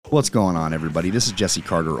What's going on, everybody? This is Jesse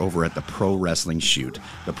Carter over at the Pro Wrestling Shoot.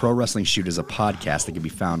 The Pro Wrestling Shoot is a podcast that can be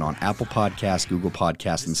found on Apple Podcasts, Google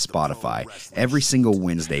Podcasts, and Spotify. Every single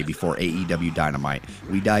Wednesday before AEW Dynamite,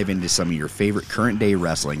 we dive into some of your favorite current-day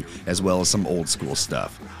wrestling, as well as some old-school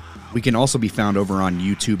stuff. We can also be found over on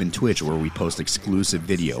YouTube and Twitch, where we post exclusive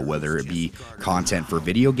video, whether it be content for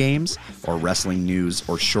video games, or wrestling news,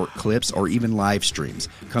 or short clips, or even live streams.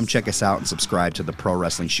 Come check us out and subscribe to the Pro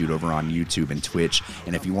Wrestling Shoot over on YouTube and Twitch.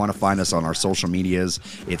 And if you want to find us on our social medias,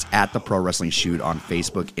 it's at the Pro Wrestling Shoot on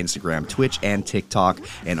Facebook, Instagram, Twitch, and TikTok,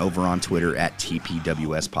 and over on Twitter at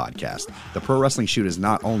TPWS Podcast. The Pro Wrestling Shoot is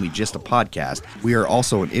not only just a podcast, we are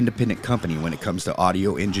also an independent company when it comes to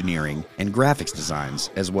audio engineering and graphics designs,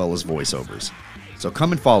 as well as voiceovers. So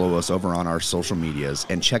come and follow us over on our social medias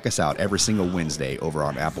and check us out every single Wednesday over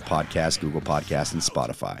on Apple Podcasts, Google Podcasts, and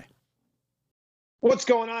Spotify. What's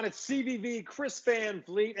going on? It's CVV, Chris Van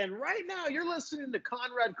Vliet, and right now you're listening to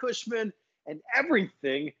Conrad Cushman and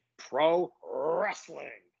everything pro wrestling.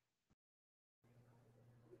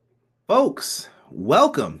 Folks,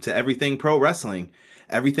 welcome to Everything Pro Wrestling.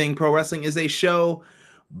 Everything Pro Wrestling is a show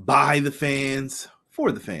by the fans,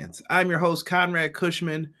 for the fans. I'm your host, Conrad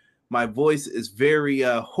Cushman. My voice is very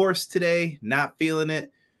hoarse today, not feeling it.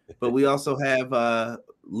 But we also have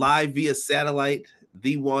live via satellite,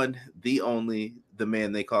 the one, the only, the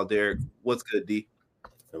man they call Derek. What's good, D?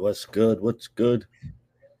 What's good? What's good?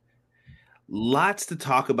 Lots to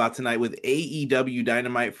talk about tonight with AEW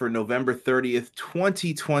Dynamite for November 30th,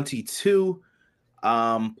 2022.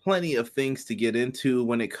 Plenty of things to get into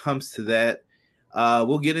when it comes to that.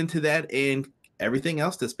 We'll get into that and everything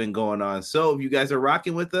else that's been going on. So if you guys are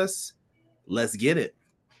rocking with us, let's get it.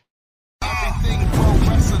 Everything pro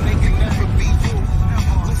wrestling, they can never be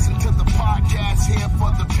you. Listen to the podcast here for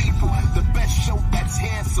the people. The best show that's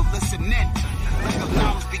here, so listen in. Let the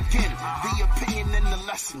knowledge begin. The opinion and the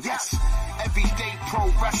lesson. Yes, everyday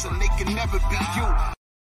pro wrestling, they can never be you.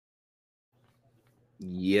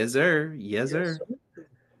 Yes, sir. Yes, sir.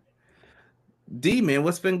 D, man,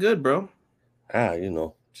 what's been good, bro?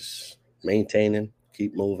 Just maintaining,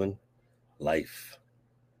 keep moving, life.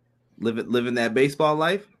 Living that baseball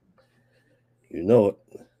life? You know it.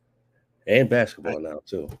 And basketball now,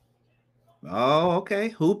 too. Oh, okay.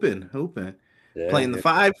 Hooping. Yeah, Playing the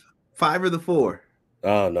five or the 4?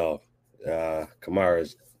 Oh, no.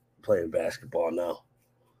 Kamara's playing basketball now.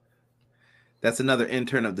 That's another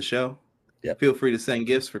intern of the show. Yep. Feel free to send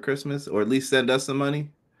gifts for Christmas, or at least send us some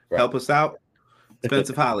money. Right. Help us out.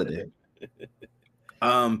 Expensive holiday.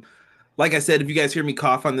 Like I said, if you guys hear me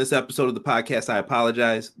cough on this episode of the podcast, I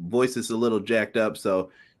apologize. Voice is a little jacked up.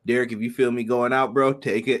 So, Derek, if you feel me going out, bro,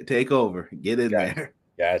 take over. Get in there.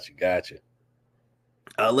 Gotcha.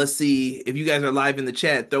 Let's see if you guys are live in the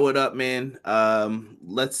chat. Throw it up, man.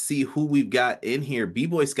 Let's see who we've got in here.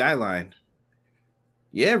 B-Boy Skyline.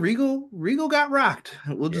 Yeah, Regal got rocked.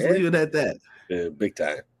 We'll just leave it at that. Big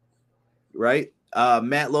time. Right?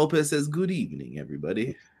 Matt Lopez says, good evening,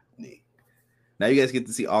 everybody. Now you guys get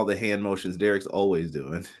to see all the hand motions Derek's always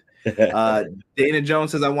doing. Dana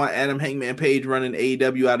Jones says, I want Adam Hangman Page running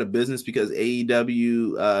AEW out of business because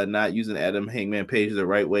AEW not using Adam Hangman Page the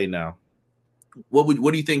right way now. What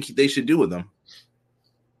do you think they should do with him?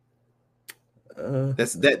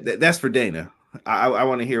 That's for Dana. I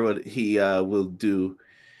want to hear what he will do.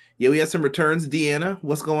 Yeah, we had some returns. Deanna,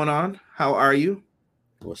 what's going on? How are you?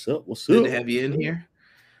 What's up? Good to have you in here.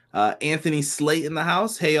 Anthony Slate in the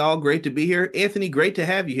house. Hey, all, great to be here. Anthony, great to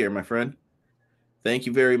have you here, my friend. Thank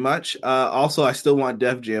you very much. Also, I still want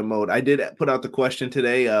Def Jam mode. I did put out the question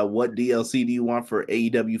today. What DLC do you want for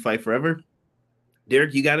AEW Fight Forever?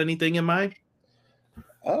 Derek, you got anything in mind?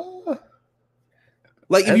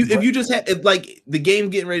 Like if you just had like the game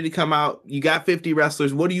getting ready to come out, you got 50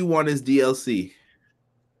 wrestlers. What do you want as DLC?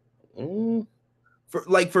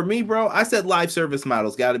 For me, bro, I said live service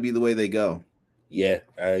models got to be the way they go. Yeah,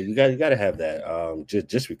 you got to have that.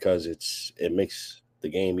 Just because it makes the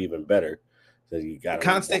game even better. So you got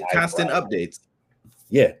constant updates.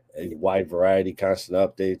 Yeah, a wide variety, constant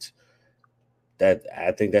updates. That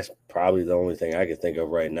I think that's probably the only thing I can think of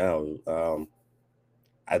right now.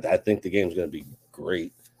 I think the game's going to be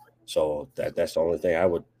great. So that's the only thing I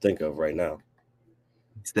would think of right now.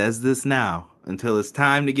 He says this now until it's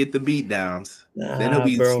time to get the beatdowns. Then he'll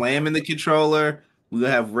be slamming the controller. We'll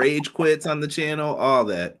have rage quits on the channel, all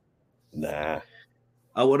that. Nah.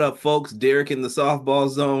 What up, folks? Derek in the softball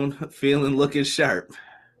zone, looking sharp.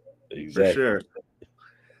 Exactly. For sure.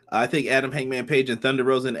 I think Adam Hangman Page and Thunder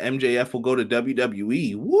Rosa and MJF will go to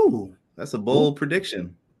WWE. Woo! That's a bold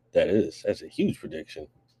prediction. That's a huge prediction.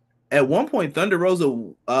 At one point, Thunder Rosa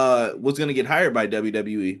was going to get hired by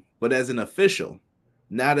WWE, but as an official.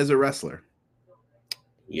 not as a wrestler.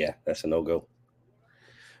 Yeah, that's a no-go.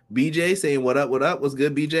 BJ saying, what up, what up? What's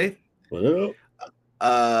good, BJ? What up?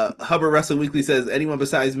 Hubbard Wrestling Weekly says, anyone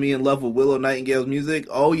besides me in love with Willow Nightingale's music?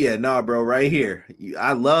 Oh, yeah, nah, bro, right here.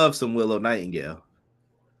 I love some Willow Nightingale.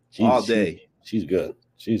 All day. She's good.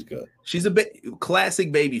 She's good. She's a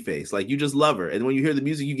classic baby face. Like, you just love her. And when you hear the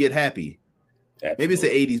music, you get happy. Absolutely. Maybe it's the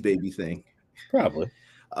 80s baby thing. Probably.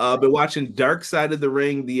 Been watching Dark Side of the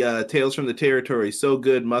Ring, the Tales from the Territory. So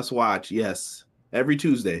good, must watch. Yes, every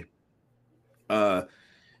Tuesday.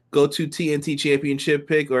 Go to TNT Championship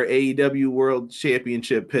pick or AEW World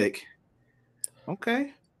Championship pick.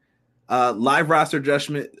 Okay. Live roster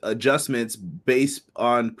adjustments based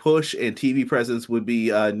on push and TV presence would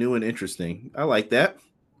be new and interesting. I like that.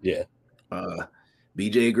 Yeah.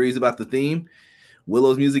 BJ agrees about the theme.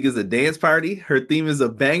 Willow's music is a dance party. Her theme is a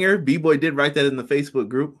banger. B-Boy did write that in the Facebook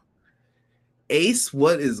group. Ace,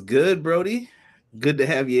 what is good, Brody? Good to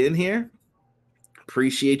have you in here.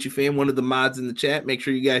 Appreciate you, fam. One of the mods in the chat. Make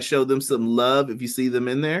sure you guys show them some love if you see them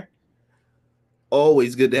in there.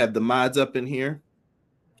 Always good to have the mods up in here.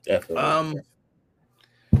 Definitely.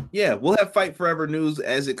 Yeah, we'll have Fight Forever news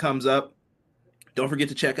as it comes up. Don't forget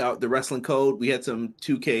to check out the Wrestling Code. We had some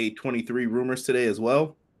 2K23 rumors today as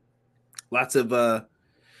well. Lots of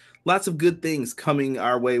good things coming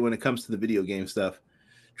our way when it comes to the video game stuff.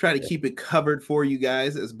 Try to keep it covered for you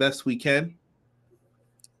guys as best we can.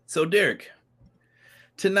 So, Derek,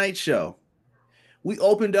 tonight's show, we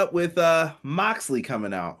opened up with Moxley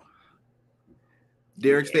coming out.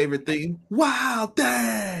 Derek's favorite thing, Wild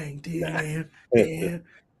Thing. Damn.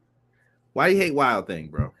 Why do you hate Wild Thing,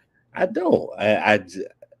 bro? I don't. I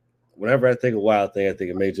whenever I think of Wild Thing, I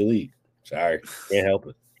think of Major League. Sorry, can't help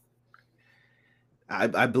it.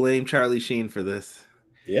 I blame Charlie Sheen for this.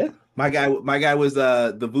 Yeah, my guy was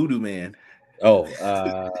the Voodoo Man. Oh,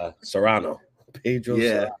 Serrano, Pedro. Yeah,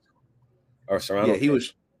 Serrano. Or Serrano. Yeah,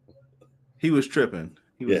 he was tripping.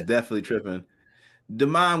 He was definitely tripping.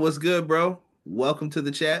 Damon, what's good, bro? Welcome to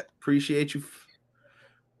the chat. Appreciate you.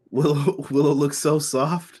 Willow looks so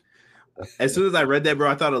soft. As soon as I read that, bro,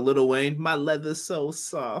 I thought of Lil Wayne. My leather's so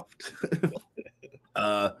soft.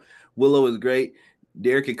 Willow is great.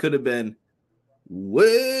 Derek, it could have been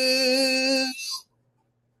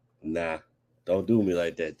Nah, don't do me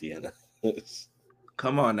like that, Deanna.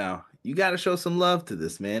 Come on now. You got to show some love to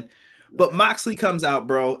this, man. But Moxley comes out,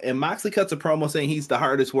 bro, and Moxley cuts a promo saying he's the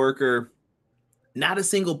hardest worker. Not a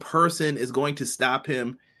single person is going to stop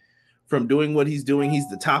him from doing what he's doing. He's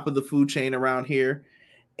the top of the food chain around here.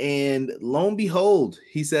 And lo and behold,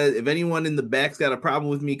 he said, if anyone in the back's got a problem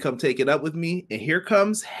with me, come take it up with me. And here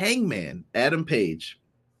comes Hangman, Adam Page.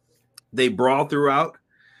 They brawl throughout.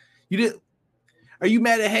 Are you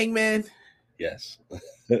mad at Hangman? Yes.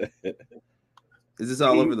 Is this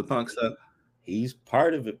all over the Punk stuff? He's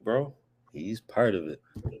part of it, bro. He's part of it.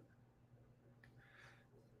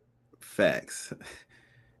 Facts.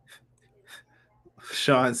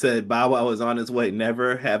 Sean said, Bow Wow was on his way.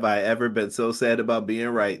 Never have I ever been so sad about being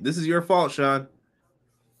right. This is your fault, Sean.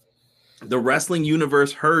 The wrestling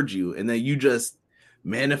universe heard you, and then you just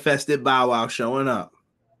manifested Bow Wow showing up.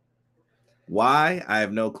 Why? I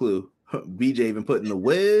have no clue. BJ even putting the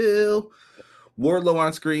will. Wardlow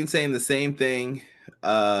on screen saying the same thing.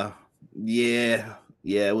 Yeah,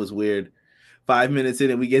 it was weird. 5 minutes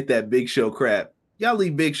in and we get that Big Show crap. Y'all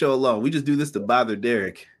leave Big Show alone. We just do this to bother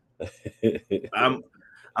Derek. I'm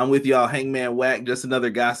with y'all. Hangman Whack, just another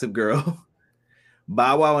gossip girl.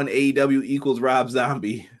 Bow Wow and AEW equals Rob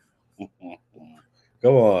Zombie.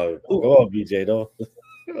 Go on, BJ, though.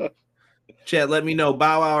 Chat, let me know,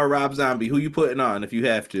 Bow Wow or Rob Zombie. Who you putting on if you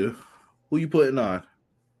have to? Who you putting on?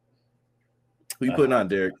 Who you putting on,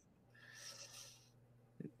 Derek?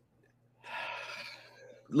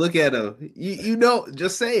 Look at him. You know,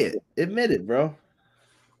 just say it. Admit it, bro.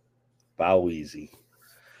 Bow Weezy.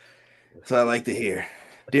 That's what I like to hear.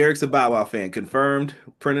 Derek's a Bow Wow fan. Confirmed.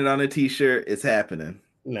 Printed on a t-shirt. It's happening.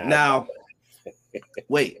 Now,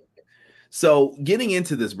 wait. So getting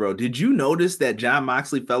into this, bro, did you notice that Jon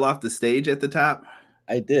Moxley fell off the stage at the top?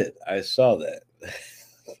 I did. I saw that.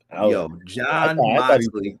 Jon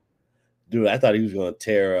Moxley. I thought he was going to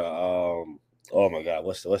tear oh my God,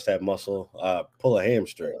 what's that muscle? Pull a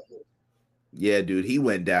hamstring. Yeah, dude, he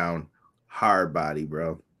went down hard body,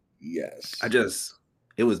 bro. Yes.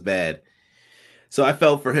 It was bad. So I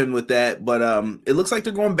felt for him with that, but it looks like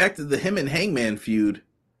they're going back to the him and Hangman feud.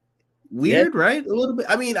 Weird, right? A little bit.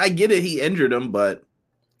 I mean, I get it, he injured him, but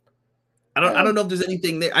I don't know if there's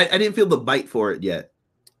anything there. I didn't feel the bite for it yet.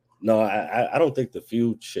 No, I don't think the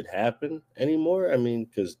feud should happen anymore. I mean,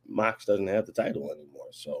 because Mox doesn't have the title anymore,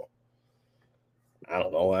 so I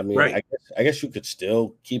don't know. I mean, Right. I guess you could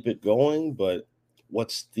still keep it going, but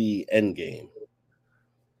what's the end game?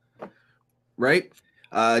 Right?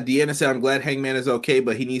 Deanna said, I'm glad Hangman is okay,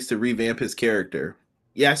 but he needs to revamp his character.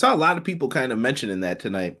 Yeah, I saw a lot of people kind of mentioning that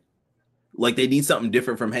tonight. Like they need something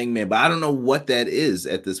different from Hangman, but I don't know what that is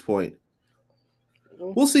at this point.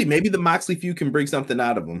 We'll see. Maybe the Moxley feud can bring something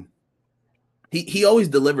out of him. He always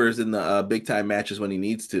delivers in the big time matches when he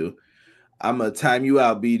needs to. I'm gonna time you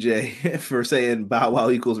out, BJ, for saying Bow Wow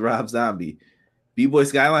equals Rob Zombie. B-Boy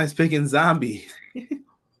Skyline's picking Zombie.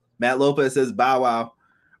 Matt Lopez says Bow Wow,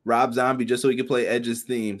 Rob Zombie, just so he can play Edge's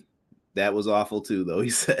theme. That was awful too, though, he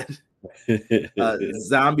said.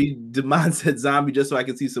 Zombie, Demond said Zombie, just so I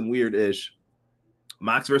can see some weird ish.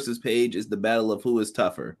 Mox versus Page is the battle of who is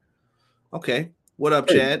tougher. Okay. What up,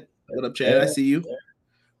 Chad? What up, Chad? I see you.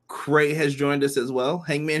 Cray has joined us as well.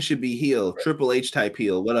 Hangman should be heel, Triple H type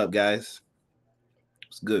heel. What up, guys?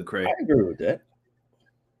 It's good, Cray. I agree with that.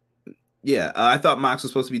 Yeah, I thought Mox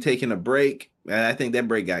was supposed to be taking a break, and I think that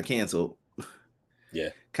break got canceled. Yeah.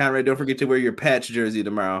 Conrad, don't forget to wear your patch jersey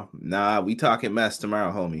tomorrow. Nah, we talking mess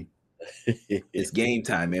tomorrow, homie. It's game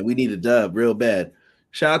time, man. We need a dub real bad.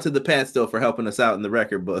 Shout out to the Pats, though, for helping us out in the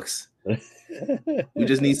record books. We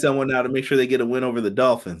just need someone now to make sure they get a win over the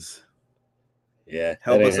Dolphins. Yeah.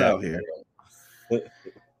 Help us out here.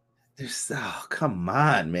 Oh, come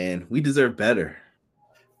on, man. We deserve better.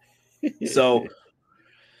 So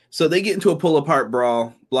they get into a pull-apart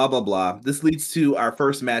brawl, blah, blah, blah. This leads to our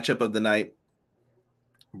first matchup of the night.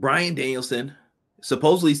 Bryan Danielson,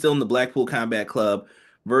 supposedly still in the Blackpool Combat Club,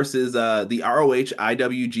 versus the ROH,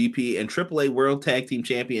 IWGP, and AAA World Tag Team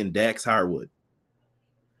Champion Dax Harwood.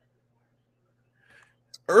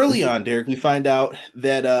 Early on, Derek, we find out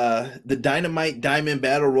that the Dynamite Diamond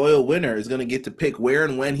Battle Royal winner is going to get to pick where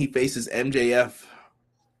and when he faces MJF.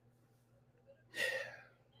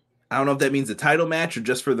 I don't know if that means a title match or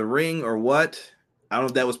just for the ring or what. I don't know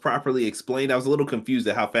if that was properly explained. I was a little confused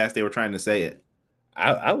at how fast they were trying to say it.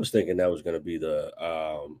 I was thinking that was going to be the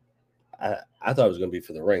I thought it was going to be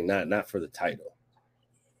for the ring, not for the title.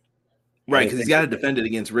 Right, because he's got to defend it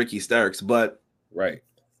against Ricky Starks, but right.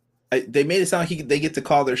 They made it sound like they get to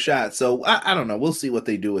call their shot. So I don't know. We'll see what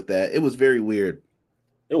they do with that. It was very weird.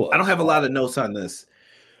 It was. I don't have a lot of notes on this.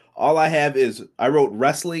 All I have is I wrote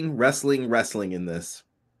wrestling in this.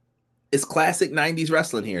 It's classic 90s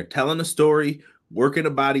wrestling here. Telling a story, working a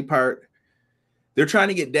body part. They're trying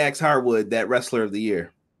to get Dax Harwood that wrestler of the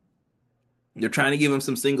year. They're trying to give him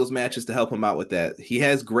some singles matches to help him out with that. He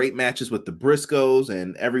has great matches with the Briscoes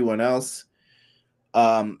and everyone else.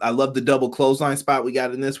 I love the double clothesline spot we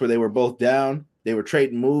got in this where they were both down. They were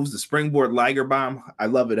trading moves. The springboard Liger bomb. I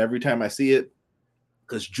love it every time I see it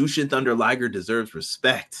because Jushin Thunder Liger deserves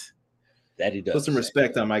respect. That he does. Put some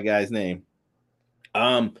respect on my guy's name.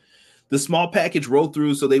 The small package rolled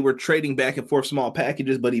through, so they were trading back and forth small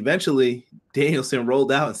packages, but eventually Danielson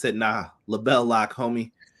rolled out and said, nah, LaBelle lock,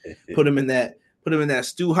 homie. Put him in that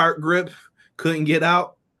Stu Hart grip. Couldn't get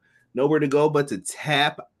out. Nowhere to go but to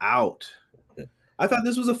tap out. I thought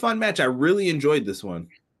this was a fun match. I really enjoyed this one.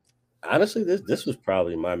 Honestly, this was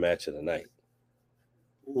probably my match of the night.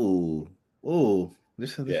 Ooh.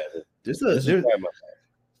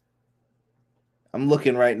 I'm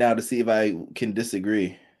looking right now to see if I can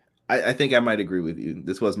disagree. I think I might agree with you.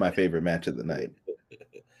 This was my favorite match of the night.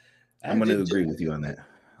 I'm going to agree with you on that.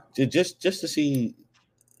 Just to see.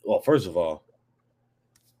 Well, first of all,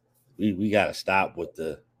 we got to stop with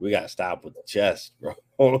the chest, bro.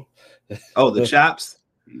 Oh, the chops,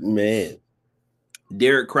 man.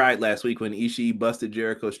 Derek cried last week when Ishii busted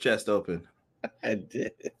Jericho's chest open. I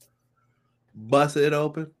did. Busted it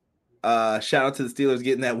open. Shout out to the Steelers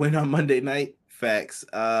getting that win on Monday night. Facts.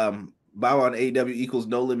 Bow on AEW equals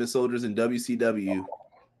No Limit Soldiers in WCW.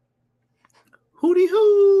 Hootie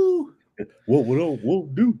hoo.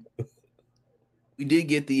 What do? We did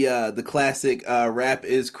get the classic rap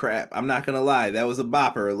is crap. I'm not gonna lie, that was a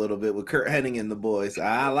bopper a little bit with Kurt Hennig and the boys.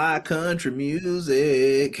 I like country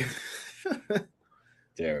music.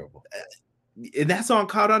 Terrible. And that song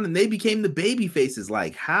caught on, and they became the baby faces.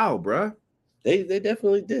 Like how, bruh? They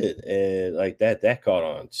definitely did, and like that caught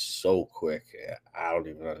on so quick. I don't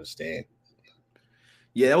even understand.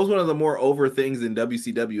 Yeah, that was one of the more over things in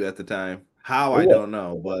WCW at the time. How I don't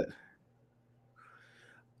know, but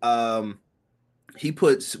he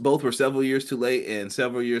puts both were several years too late and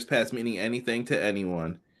several years past meaning anything to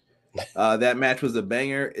anyone. That match was a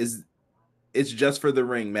banger. It's just for the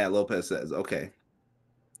ring, Matt Lopez says. Okay.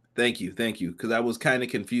 Thank you. Because I was kind of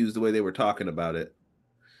confused the way they were talking about it.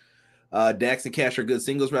 Dax and Cash are good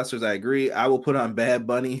singles wrestlers. I agree. I will put on Bad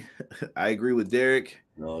Bunny. I agree with Derek.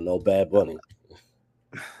 No Bad Bunny.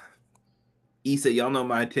 He said, y'all know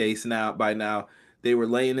my taste now. By now, they were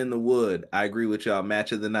laying in the wood. I agree with y'all.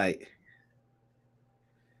 Match of the night.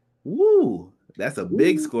 Woo! That's a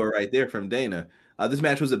big score right there from Dana. This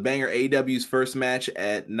match was a banger. AEW's first match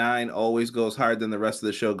at 9 always goes hard, then the rest of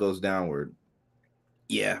the show goes downward.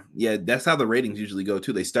 Yeah, that's how the ratings usually go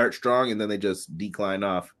too. They start strong and then they just decline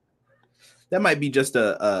off. That might be just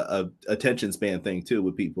a attention span thing too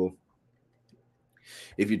with people.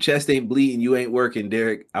 If your chest ain't bleeding, you ain't working,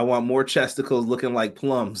 Derek. I want more chesticles looking like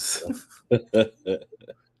plums.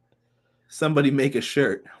 Somebody make a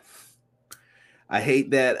shirt. I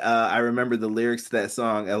hate that. I remember the lyrics to that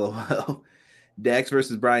song, LOL. Dax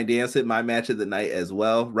versus Bryan Danielson, my match of the night as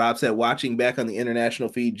well. Rob said, watching back on the international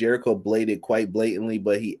feed, Jericho bladed quite blatantly,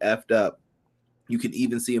 but he effed up. You could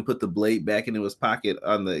even see him put the blade back into his pocket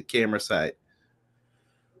on the camera side.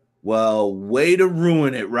 Well, way to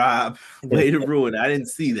ruin it, Rob. Way to ruin it. I didn't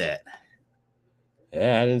see that.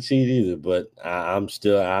 Yeah, I didn't see it either, but I'm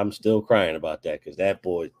still crying about that because that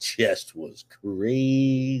boy's chest was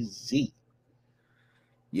crazy.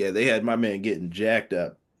 Yeah, they had my man getting jacked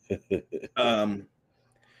up.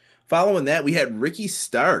 Following that, we had Ricky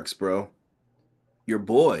Starks, bro. Your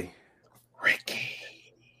boy. Ricky.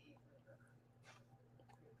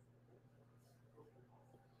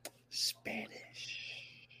 Spanish.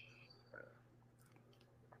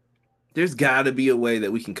 There's got to be a way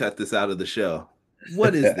that we can cut this out of the show.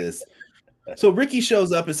 What is this? So Ricky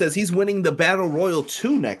shows up and says he's winning the Battle Royal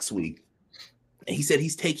 2 next week. And he said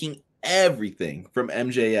he's taking everything from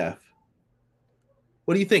MJF.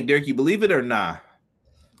 What do you think, Derek? You believe it or nah?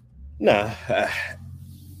 Nah,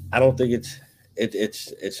 I don't think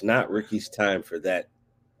it's not Ricky's time for that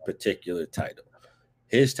particular title.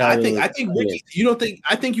 His title. I think Ricky. You don't think?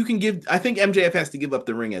 I think you can give. I think MJF has to give up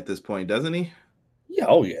the ring at this point, doesn't he? Yeah.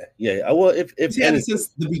 Oh yeah. Well, if he had it since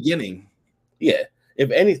the beginning. Yeah. If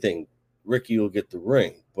anything, Ricky will get the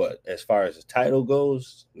ring. But as far as the title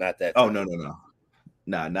goes, not that time. Oh, no.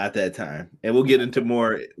 Nah, not that time. And we'll get into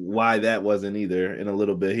more why that wasn't either in a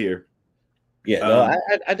little bit here. Yeah, no,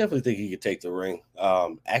 I definitely think he could take the ring.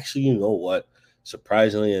 Actually, you know what?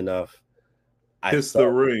 Surprisingly enough,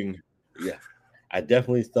 the ring. Yeah, I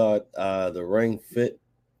definitely thought the ring fit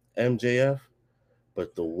MJF,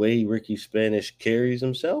 but the way Ricky Spanish carries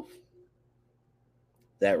himself,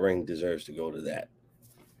 that ring deserves to go to that.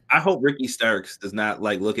 I hope Ricky Starks does not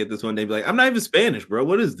look at this one day and be like, I'm not even Spanish, bro.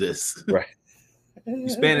 What is this? Right. You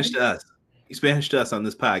Spanish to us. You Spanish to us on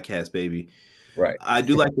this podcast, baby. Right. I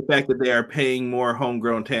do like the fact that they are paying more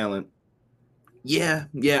homegrown talent. Yeah.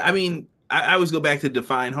 I mean, I always go back to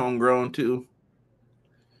define homegrown too.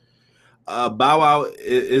 Bow Wow,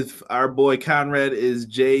 if our boy Conrad is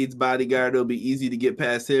Jade's bodyguard, it'll be easy to get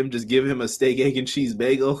past him. Just give him a steak, egg, and cheese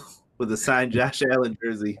bagel with a signed Josh Allen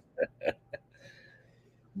jersey.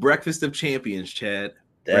 Breakfast of Champions, Chad.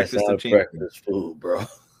 That's breakfast not of champions. Breakfast food, bro.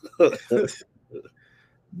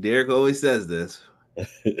 Derek always says this.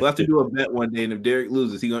 We'll have to do a bet one day, and if Derek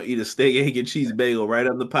loses, he's gonna eat a steak, egg, and cheese bagel right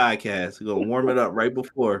on the podcast. We're gonna warm it up right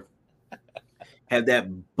before. Have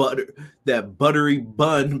that buttery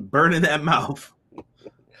bun burn in that mouth.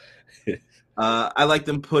 I like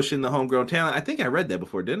them pushing the homegrown talent. I think I read that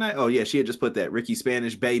before, didn't I? Oh yeah, she had just put that Ricky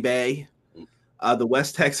Spanish baby. The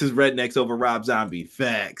West Texas Rednecks over Rob Zombie.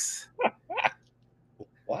 Facts.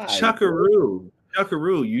 Why? Chuckaroo,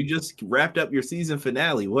 you just wrapped up your season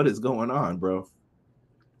finale. What is going on, bro?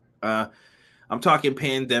 I'm talking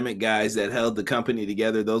pandemic guys that held the company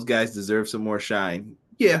together. Those guys deserve some more shine.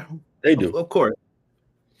 Yeah, they do. Of course.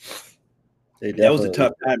 That was a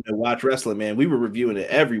tough time to watch wrestling, man. We were reviewing it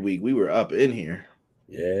every week. We were up in here.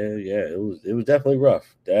 Yeah. It was definitely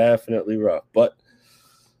rough. Definitely rough. But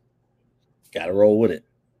gotta roll with it.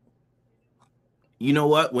 You know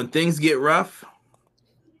what? When things get rough,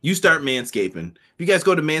 you start manscaping. If you guys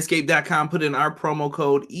go to manscaped.com, put in our promo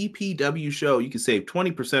code EPW show, you can save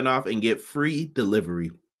 20% off and get free delivery.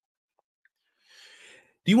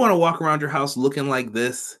 Do you want to walk around your house looking like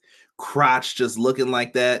this? Crotch just looking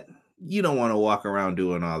like that? You don't want to walk around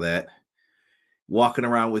doing all that. Walking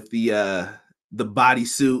around with the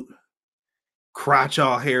bodysuit, crotch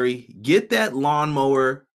all hairy. Get that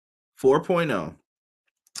lawnmower 4.0.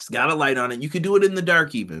 It's got a light on it. You could do it in the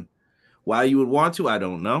dark even. Why you would want to, I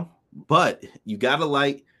don't know. But you got a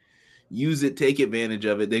light. Use it. Take advantage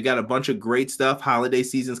of it. They've got a bunch of great stuff. Holiday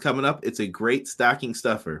season's coming up. It's a great stocking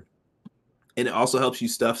stuffer. And it also helps you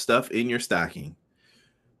stuff stuff in your stocking.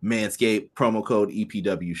 Manscaped, promo code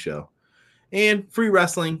EPW show. And free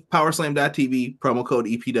wrestling, powerslam.tv, promo code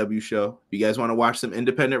EPW show. If you guys want to watch some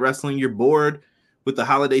independent wrestling, you're bored with the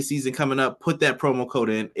holiday season coming up, put that promo code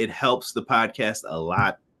in. It helps the podcast a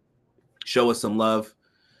lot. Show us some love.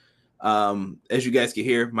 As you guys can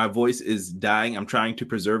hear, my voice is dying. I'm trying to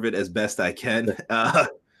preserve it as best I can,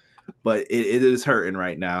 but it is hurting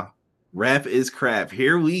right now. Rap is crap.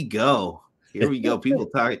 Here we go. People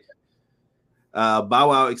talking. Bow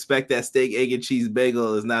Wow, expect that steak, egg, and cheese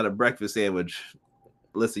bagel is not a breakfast sandwich.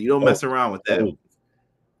 Listen, you don't mess around with that.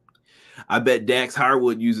 I bet Dax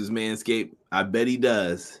Harwood uses Manscaped. I bet he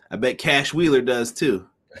does. I bet Cash Wheeler does too.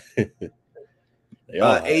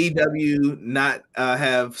 AEW not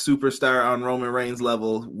have superstar on Roman Reigns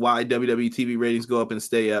level. Why WWE TV ratings go up and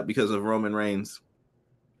stay up? Because of Roman Reigns.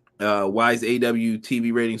 Why is AEW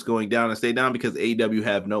TV ratings going down and stay down? Because AEW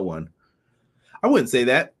have no one. I wouldn't say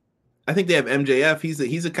that. I think they have MJF.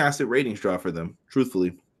 He's a constant ratings draw for them,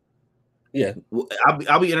 truthfully. Yeah.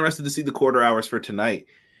 I'll be interested to see the quarter hours for tonight.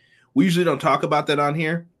 We usually don't talk about that on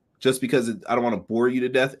here just because I don't want to bore you to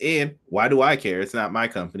death. And why do I care? It's not my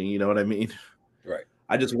company. You know what I mean? Right.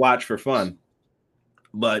 I just watch for fun.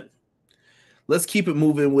 But let's keep it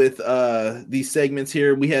moving with these segments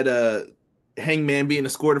here. We had Hangman being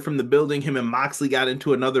escorted from the building. Him and Moxley got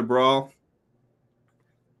into another brawl.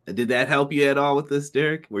 Did that help you at all with this,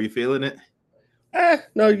 Derek? Were you feeling it?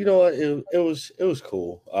 No, you know what? It was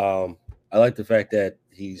cool. I like the fact that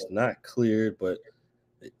he's not cleared, but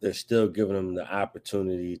they're still giving him the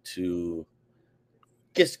opportunity to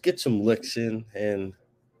get some licks in and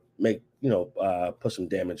make put some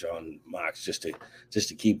damage on Mox just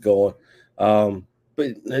to keep going.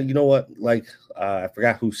 But you know what? Like I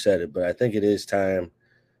forgot who said it, but I think it is time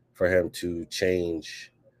for him to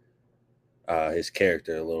change his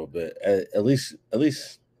character a little bit. At least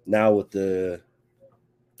now with the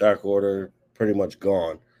Dark Order pretty much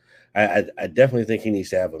gone, I definitely think he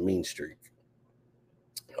needs to have a mean streak.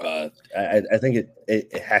 I think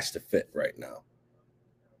it has to fit right now.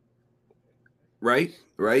 Right.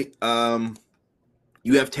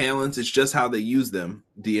 You have talents. It's just how they use them,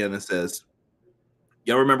 Deanna says.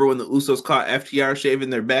 Y'all remember when the Usos caught FTR shaving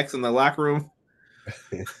their backs in the locker room?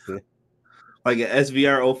 Like an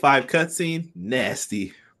SVR 05 cutscene?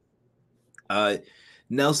 Nasty.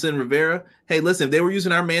 Nelson Rivera. Hey, listen, if they were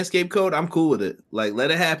using our Manscaped code, I'm cool with it. Like,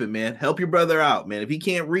 let it happen, man. Help your brother out, man. If he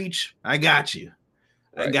can't reach, I got you.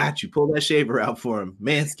 Right. I got you. Pull that shaver out for him.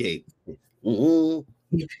 Manscaped.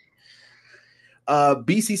 Mm-hmm.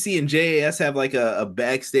 BCC and JAS have like a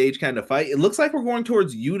backstage kind of fight. It looks like we're going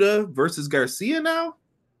towards Yuta versus Garcia now.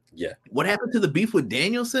 Yeah. What happened to the beef with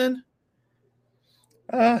Danielson?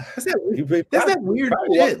 That's that weird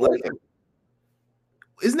shit. Like,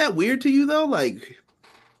 isn't that weird to you though? Like,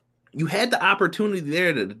 you had the opportunity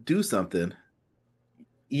there to do something.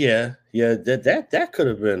 Yeah. That could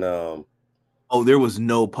have been. Oh, there was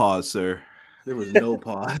no pause, sir. There was no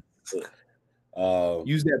pause.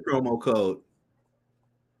 Use that promo code.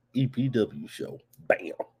 EPW show.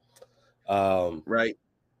 Bam. Right.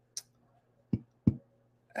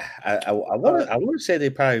 I want to say they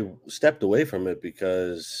probably stepped away from it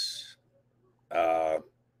because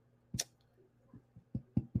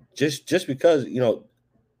just because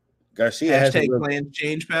Garcia has plans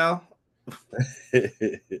change, pal.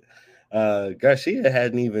 Garcia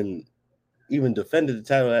hadn't even defended the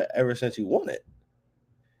title ever since he won it.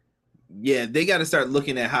 Yeah, they got to start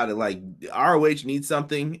looking at how to like ROH needs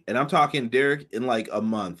something, and I'm talking Derek in like a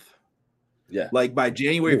month. Yeah, like by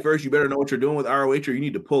January 1st, you better know what you're doing with ROH, or you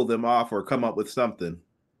need to pull them off or come up with something.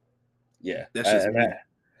 Yeah, that's just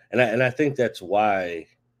and I think that's why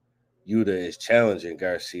Yuta is challenging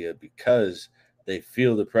Garcia, because they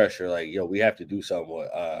feel the pressure. Like, we have to do something with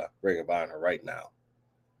Ring of Honor right now.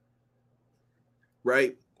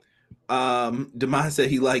 Right. Demond said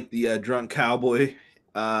he liked the drunk cowboy.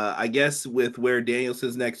 I guess with where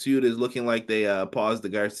Danielson's next feud is looking like they paused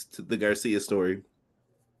the Garcia story.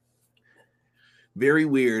 Very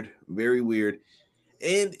weird.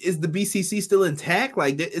 And is the BCC still intact?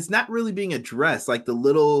 Like, it's not really being addressed. Like the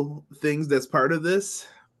little things that's part of this.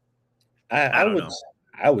 I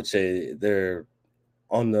would say they're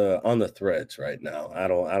on the threads right now. I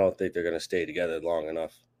don't think they're gonna stay together long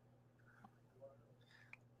enough.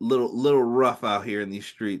 Little rough out here in these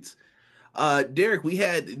streets. Derek, we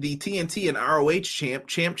had the TNT and ROH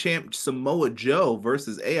champ Samoa Joe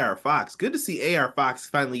versus AR Fox. Good to see AR Fox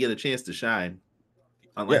finally get a chance to shine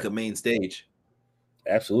on a main stage.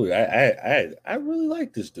 Absolutely. I really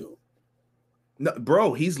like this dude. No,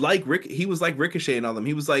 bro, he's like he was like Ricochet and all them.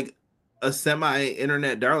 He was like a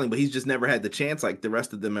semi-internet darling, but he's just never had the chance like the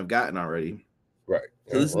rest of them have gotten already. Right.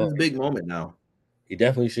 So this is a big moment now. He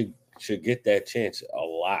definitely should get that chance a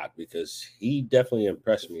lot, because he definitely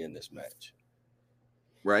impressed me in this match.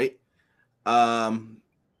 Right.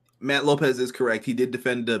 Matt Lopez is correct. He did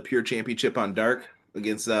defend the Pure Championship on Dark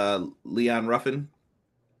against Leon Ruffin.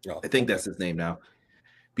 I think that's his name now.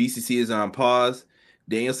 BCC is on pause.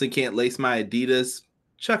 Danielson can't lace my Adidas.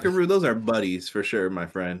 Chuckaroo, those are buddies for sure, my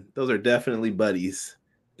friend. Those are definitely buddies.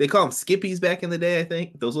 They call them Skippies back in the day, I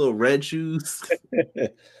think. Those little red shoes.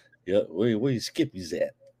 Yeah, where you Skippies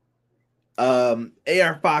at?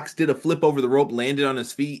 AR Fox did a flip over the rope, landed on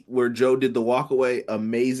his feet where Joe did the walk away.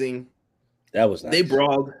 Amazing. That was nice. They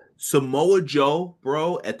brawled. Samoa Joe,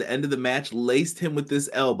 bro, at the end of the match, laced him with this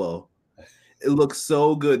elbow. It looked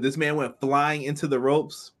so good. This man went flying into the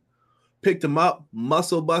ropes, picked him up,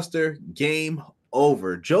 muscle buster, game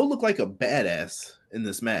over. Joe looked like a badass in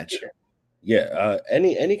this match. Yeah,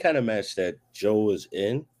 any kind of match that Joe is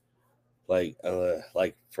in, like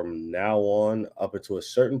from now on up until a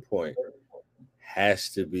certain point, has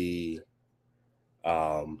to be,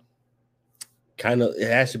 it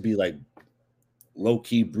has to be like low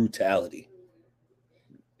key brutality.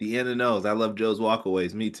 Deanna knows I love Joe's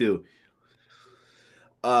walkaways. Me too.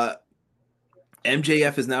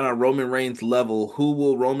 MJF is not on Roman Reigns level. Who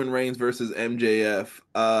will Roman Reigns versus MJF?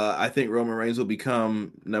 I think Roman Reigns will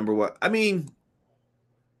become number one. I mean,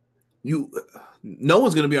 no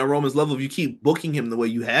one's going to be on Roman's level if you keep booking him the way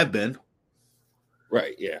you have been.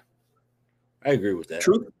 Right, yeah. I agree with that.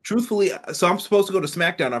 Truthfully, so I'm supposed to go to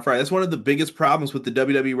SmackDown on Friday. That's one of the biggest problems with the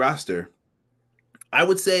WWE roster. I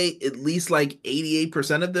would say at least like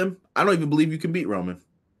 88% of them, I don't even believe you can beat Roman.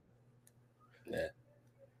 Yeah.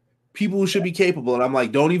 People who should be capable, and I'm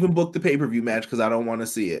like, don't even book the pay-per-view match because I don't want to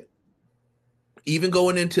see it. Even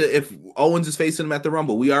going into if Owens is facing him at the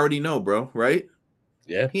Rumble, we already know, bro, right?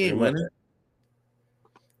 Yeah, he ain't winning.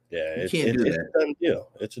 Yeah, it's a done deal.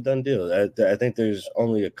 It's a done deal. I think there's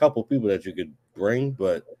only a couple people that you could bring,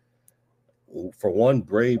 but for one,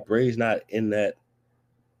 Bray's not in that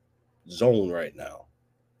zone right now.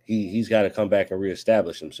 He's got to come back and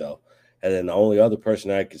reestablish himself. And then the only other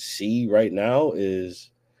person I could see right now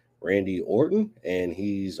is Randy Orton, and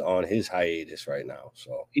he's on his hiatus right now.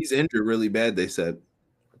 So he's injured really bad, they said.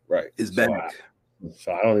 Right. His back.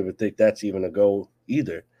 So I don't even think that's even a go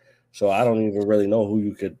either. So I don't even really know who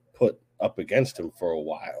you could put up against him for a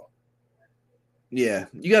while. Yeah,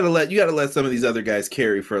 you gotta let some of these other guys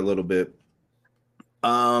carry for a little bit.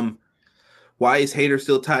 Why is Hayter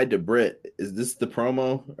still tied to Britt? Is this the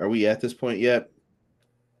promo? Are we at this point yet?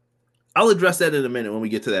 I'll address that in a minute when we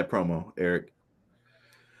get to that promo, Eric.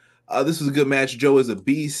 This was a good match. Joe is a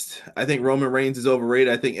beast. I think Roman Reigns is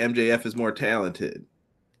overrated. I think MJF is more talented.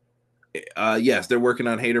 Yes, they're working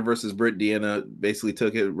on Hayter versus Britt. Deanna basically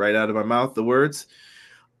took it right out of my mouth, the words.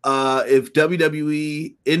 If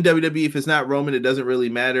WWE, if it's not Roman, it doesn't really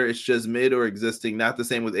matter. It's just mid or existing. Not the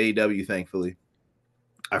same with AEW, thankfully.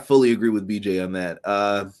 I fully agree with BJ on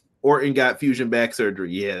that. Orton got fusion back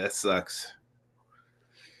surgery. Yeah, that sucks.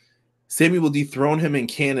 Sammy will dethrone him in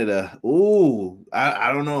Canada. Ooh,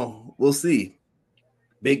 I don't know. We'll see.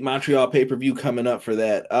 Big Montreal pay-per-view coming up for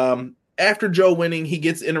that. After Joe winning, he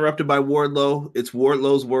gets interrupted by Wardlow. It's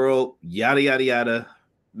Wardlow's world. Yada, yada, yada.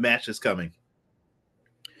 Match is coming.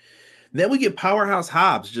 Then we get Powerhouse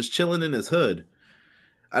Hobbs just chilling in his hood.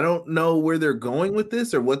 I don't know where they're going with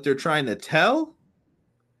this or what they're trying to tell.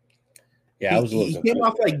 Yeah, he came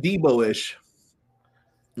off like Debo-ish.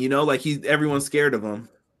 You know, like everyone's scared of him.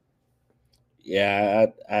 Yeah,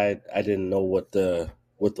 I didn't know what the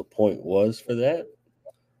point was for that.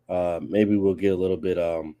 Maybe we'll get a little bit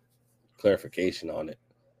clarification on it.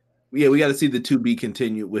 Yeah, we got to see the to be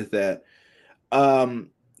continued with that.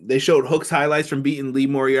 They showed Hook's highlights from beating Lee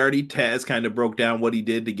Moriarty. Taz kind of broke down what he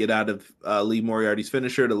did to get out of Lee Moriarty's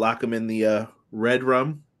finisher to lock him in the red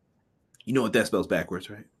rum. You know what that spells backwards,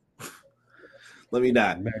 right? Let me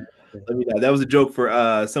not. That was a joke for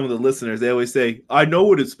some of the listeners. They always say, I know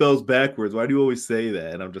what it spells backwards. Why do you always say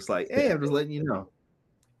that? And I'm just like, hey, I'm just letting you know.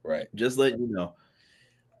 Right. Just letting you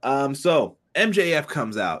know. So MJF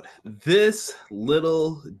comes out. This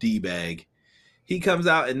little D-bag. He comes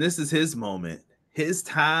out, and this is his moment. His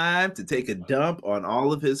time to take a dump on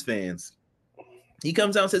all of his fans. He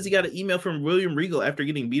comes out and says he got an email from William Regal after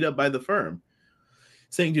getting beat up by the Firm,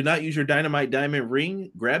 saying, do not use your Dynamite Diamond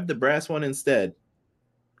ring. Grab the brass one instead.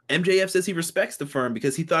 MJF says he respects the Firm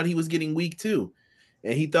because he thought he was getting weak too.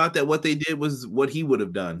 And he thought that what they did was what he would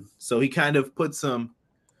have done. So he kind of put some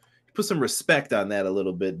respect on that a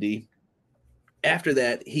little bit, D. After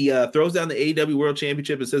that, he throws down the AEW World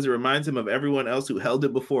Championship and says it reminds him of everyone else who held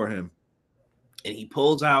it before him. And he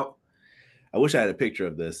pulls out, I wish I had a picture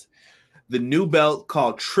of this, the new belt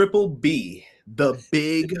called Triple B, the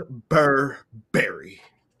Big Burberry.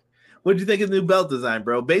 What did you think of the new belt design,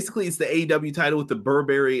 bro? Basically, it's the AEW title with the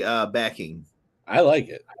Burberry backing. I like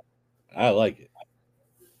it.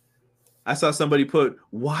 I saw somebody put,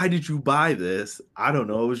 "Why did you buy this?" I don't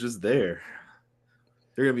know. It was just there.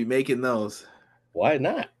 They're gonna be making those. Why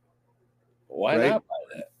not? Why Right? not buy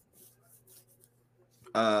that?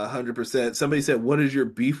 100%. Somebody said, "What is your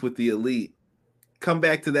beef with the Elite?" Come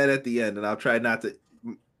back to that at the end, and I'll try not to.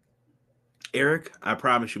 Eric, I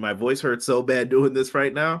promise you, my voice hurts so bad doing this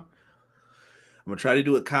right now. I'm gonna try to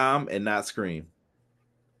do it calm and not scream.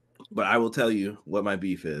 But I will tell you what my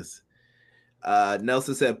beef is.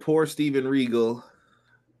 Nelson said, "Poor Steven Regal."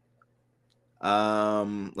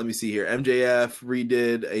 Let me see here. MJF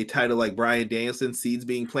redid a title like Bryan Danielson, seeds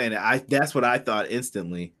being planted. That's what I thought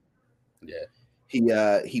instantly.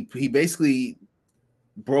 Yeah. He basically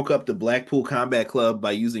broke up the Blackpool Combat Club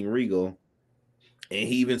by using Regal. And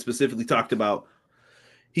he even specifically talked about,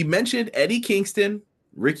 he mentioned Eddie Kingston,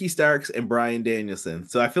 Ricky Starks, and Bryan Danielson.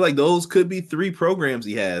 So I feel like those could be 3 programs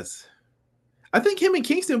he has. I think him and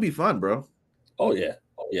Kingston would be fun, bro. Oh yeah.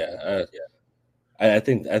 Yeah. I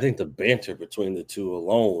think the banter between the two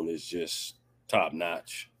alone is just top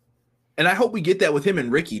notch. And I hope we get that with him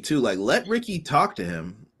and Ricky too. Like, let Ricky talk to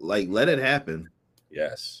him. Like, let it happen.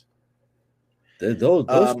 Yes. Those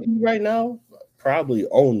two right now probably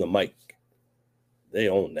own the mic. They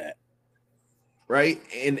own that. Right?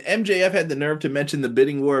 And MJF had the nerve to mention the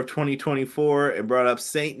bidding war of 2024 and brought up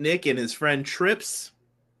Saint Nick and his friend Trips.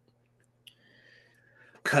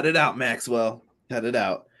 Cut it out, Maxwell. Cut it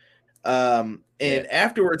out. And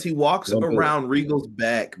afterwards, he walks around Regal's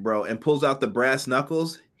back, bro, and pulls out the brass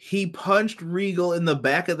knuckles. He punched Regal in the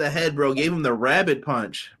back of the head, bro. Gave him the rabbit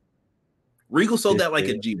punch. Regal sold that like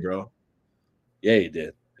a G, bro. Yeah, he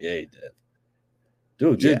did.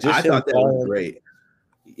 Dude, just I thought that was great.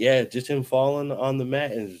 Yeah, just him falling on the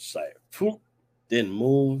mat and just like, whoop, didn't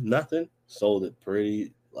move, nothing. Sold it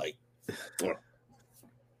pretty, like.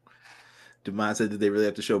 Demond said, did they really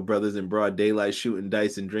have to show brothers in broad daylight shooting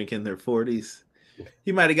dice and drinking their 40s?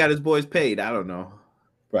 He might have got his boys paid. I don't know.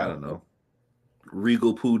 Right. I don't know.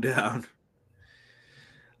 Regal poo down.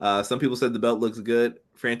 Some people said the belt looks good.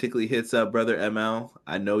 Frantically hits up brother ML.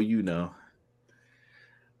 I know you know.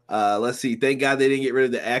 Let's see. Thank God they didn't get rid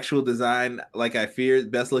of the actual design like I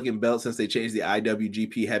feared. Best looking belt since they changed the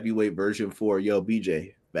IWGP heavyweight version for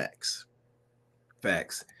BJ.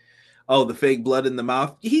 Facts. Oh, the fake blood in the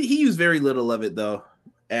mouth. He used very little of it though.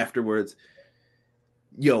 Afterwards,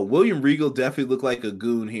 William Regal definitely looked like a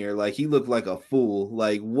goon here. Like, he looked like a fool.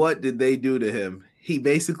 Like, what did they do to him? He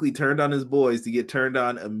basically turned on his boys to get turned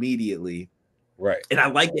on immediately. Right. And I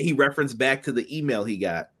like that he referenced back to the email he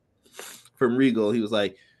got from Regal. He was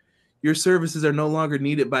like, your services are no longer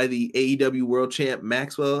needed by the AEW World Champ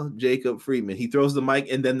Maxwell Jacob Friedman. He throws the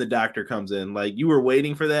mic and then the doctor comes in. Like, you were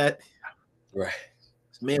waiting for that? Right.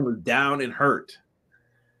 This man was down and hurt.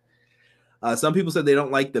 Some people said they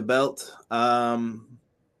don't like the belt.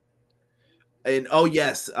 And oh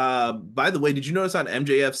yes, by the way, did you notice on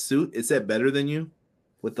MJF's suit it said "better than you"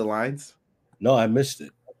 with the lines? No, I missed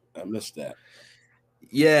it. I missed that.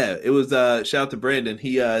 Yeah, it was shout out to Brandon.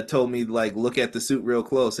 He told me like look at the suit real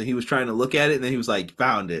close, and he was trying to look at it, and then he was like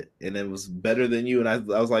found it, and it was better than you, and I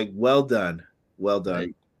was like, well done.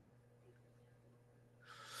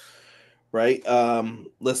 Right.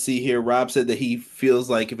 Let's see here. Rob said that he feels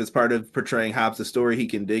like if it's part of portraying Hobbs' story, he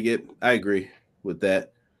can dig it. I agree with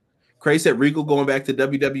that. Cray said Regal going back to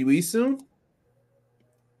WWE soon.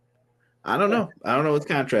 I don't know. I don't know his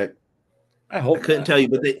contract. I hope I couldn't tell you,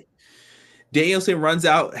 but Danielson runs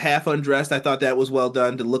out half undressed. I thought that was well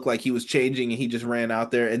done to look like he was changing, and he just ran out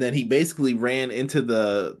there, and then he basically ran into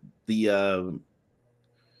the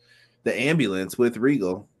ambulance with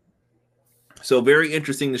Regal. So very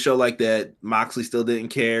interesting to show like that. Moxley still didn't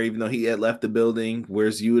care, even though he had left the building.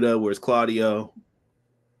 Where's Yuta? Where's Claudio?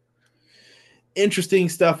 Interesting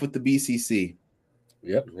stuff with the BCC.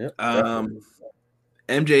 Yep.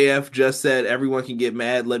 MJF just said everyone can get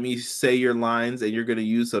mad. Let me say your lines and you're going to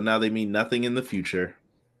use. So now they mean nothing in the future.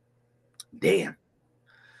 Damn.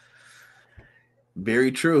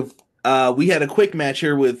 Very true. We had a quick match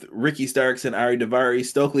here with Ricky Starks and Ari Daivari.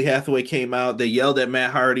 Stokely Hathaway came out. They yelled at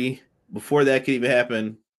Matt Hardy. Before that could even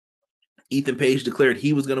happen, Ethan Page declared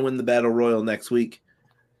he was going to win the Battle Royal next week.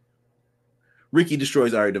 Ricky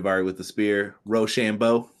destroys Ari Daivari with the spear.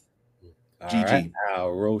 Rochambeau. GG. Right.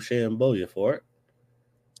 I'll Rochambeau you for it.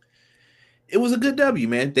 It was a good W,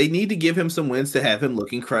 man. They need to give him some wins to have him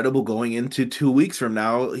look incredible going into 2 weeks from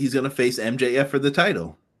now. He's going to face MJF for the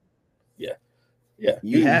title. Yeah.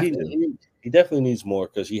 You have to. He definitely needs more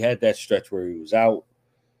because he had that stretch where he was out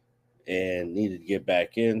and needed to get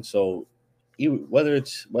back in. So whether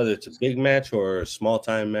it's a big match or a small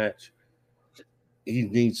time match, he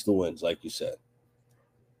needs the wins, like you said.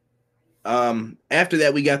 After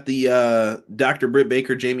that, we got the Dr. Britt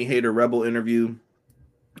Baker, Jamie Hayter Rebel interview.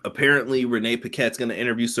 Apparently, Renee Paquette's going to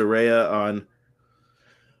interview Saraya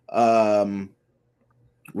on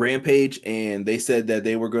Rampage, and they said that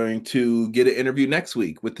they were going to get an interview next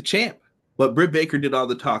week with the champ. But Britt Baker did all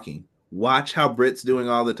the talking. Watch how Britt's doing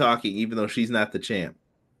all the talking, even though she's not the champ.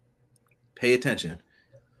 Pay attention.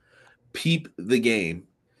 Peep the game.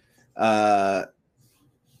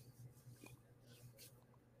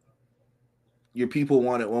 Your people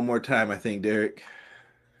want it one more time, I think, Derek.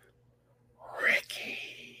 Ricky.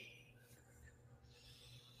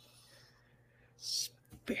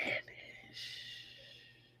 Spanish.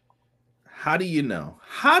 How do you know?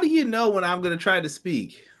 How do you know when I'm going to try to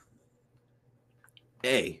speak?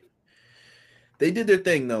 Hey, they did their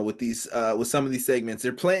thing though with these with some of these segments.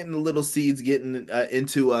 They're planting the little seeds, getting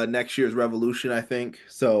into next year's Revolution, I think.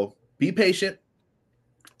 So be patient.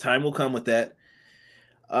 Time will come with that.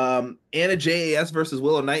 Anna JAS versus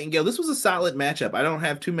Willow Nightingale. This was a solid matchup. I don't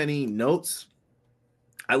have too many notes.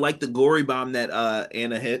 I like the gory bomb that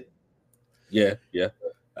Anna hit. Yeah.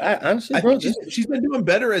 I honestly, bro, she's been doing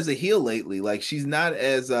better as a heel lately. Like she's not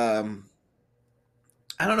as I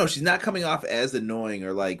don't know. She's not coming off as annoying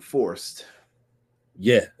or like forced.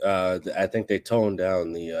 Yeah, I think they toned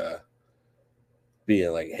down the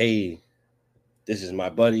being like, "Hey, this is my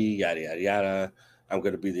buddy, yada yada yada. I'm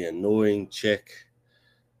gonna be the annoying chick,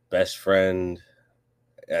 best friend."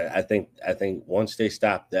 I think once they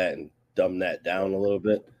stop that and dumb that down a little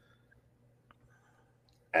bit,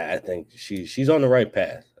 I think she's on the right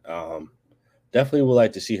path. Definitely would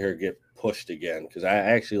like to see her get pushed again because I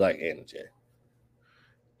actually like Anna Jay.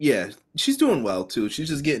 Yeah, she's doing well too. She's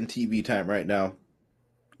just getting TV time right now.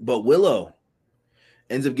 But Willow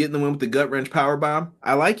ends up getting the win with the gut wrench power bomb.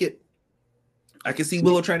 I like it. I can see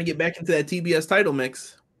Willow trying to get back into that TBS title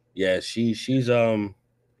mix. Yeah, she's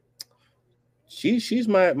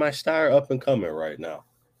my star up and coming right now.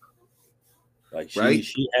 Like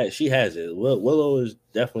she has it. Willow is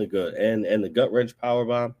definitely good, and the gut wrench power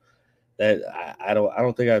bomb. That I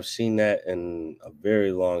don't think I've seen that in a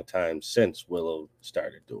very long time since Willow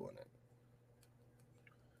started doing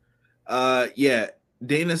it. Yeah.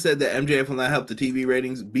 Dana said that MJF will not help the TV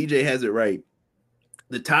ratings. BJ has it right.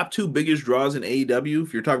 The top two biggest draws in AEW,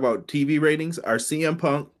 if you're talking about TV ratings, are CM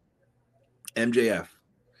Punk, MJF.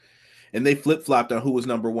 And they flip-flopped on who was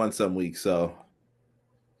number one some weeks. So,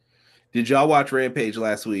 did y'all watch Rampage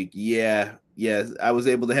last week? Yeah. Yes. I was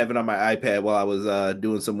able to have it on my iPad while I was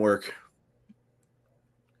doing some work.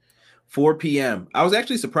 4 p.m. I was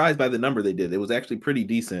actually surprised by the number they did. It was actually pretty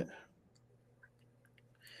decent.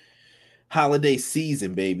 Holiday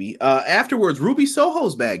season, baby. Afterwards, Ruby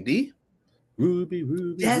Soho's back, D. Ruby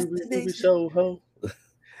Soho.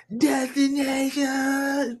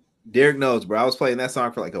 Destination. Derek knows, bro. I was playing that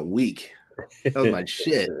song for like a week. That was my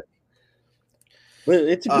shit. But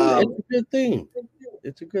it's a good thing.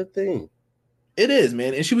 It's a good thing. It is,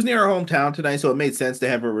 man. And she was near her hometown tonight, so it made sense to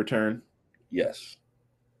have her return. Yes.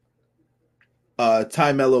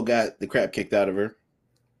 Ty Mello got the crap kicked out of her.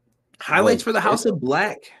 Highlights for the House of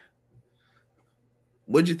Black.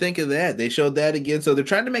 What'd you think of that? They showed that again. So they're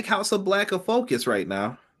trying to make House of Black a focus right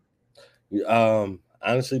now.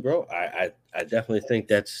 Honestly, bro, I definitely think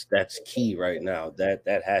that's key right now.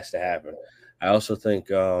 That has to happen. I also think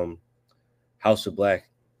House of Black,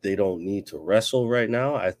 they don't need to wrestle right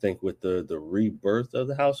now. I think with the rebirth of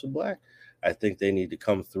the House of Black, I think they need to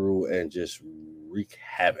come through and just wreak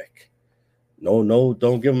havoc. No,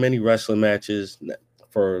 don't give them any wrestling matches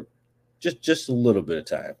for just a little bit of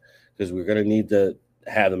time because we're gonna need to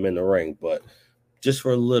have them in the ring, but just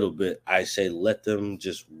for a little bit, I say let them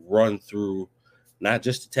just run through not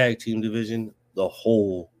just the tag team division, the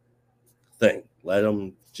whole thing. Let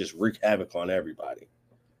them just wreak havoc on everybody.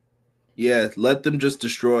 Yeah, let them just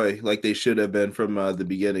destroy like they should have been from the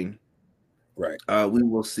beginning. Right. We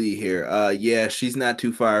will see here. Yeah, she's not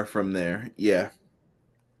too far from there. Yeah.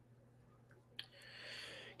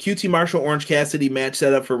 QT Marshall Orange Cassidy match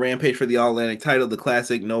set up for Rampage for the All Atlantic title, the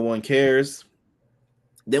classic No One Cares.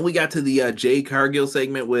 Then we got to the Jay Cargill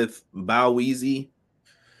segment with Bow Weezy.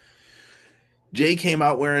 Jay came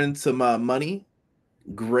out wearing some money.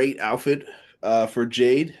 Great outfit for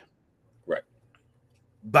Jade. Right.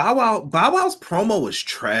 Bow Wow's promo was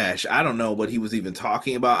trash. I don't know what he was even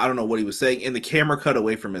talking about. I don't know what he was saying. And the camera cut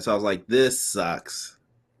away from it. So I was like, this sucks.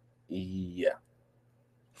 Yeah.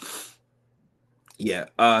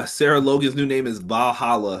 Yeah. Sarah Logan's new name is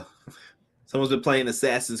Valhalla. Someone's been playing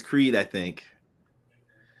Assassin's Creed, I think.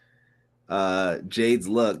 Jade's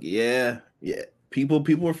look. Yeah. People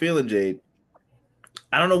were feeling Jade.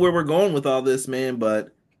 I don't know where we're going with all this, man,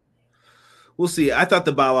 but We'll see. I thought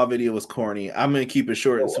the Bow Wow video was corny. I'm gonna keep it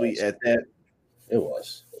short and sweet at that. It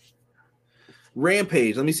was.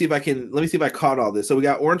 Rampage. Let me see if I caught all this. So we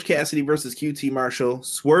got Orange Cassidy versus QT Marshall.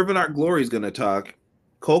 Swerve and Art Glory is gonna talk.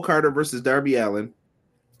 Cole Carter versus Darby Allin.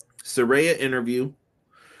 Saraya interview.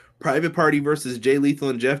 Private Party versus Jay Lethal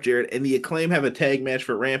and Jeff Jarrett. And the Acclaim have a tag match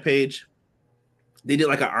for Rampage. They did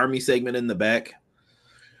like an army segment in the back.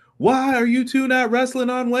 Why are you two not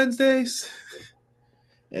wrestling on Wednesdays?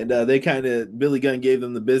 And they kind of, Billy Gunn gave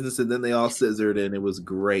them the business, and then they all scissored, and it was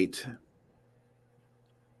great.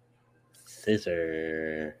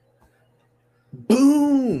 Scissor.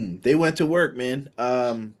 Boom! They went to work, man.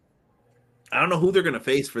 I don't know who they're going to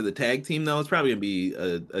face for the tag team, though. It's probably going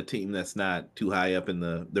to be a team that's not too high up in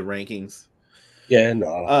the rankings. Yeah,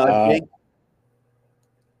 no.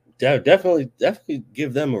 Definitely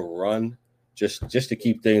give them a run just to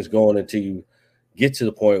keep things going until you get to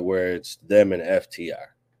the point where it's them and FTR.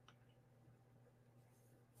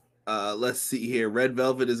 Let's see here. Red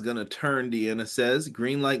Velvet is going to turn, Deanna says.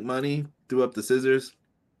 Green like money. Threw up the scissors.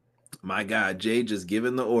 My God, Jay just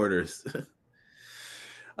giving the orders.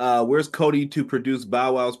 Where's Cody to produce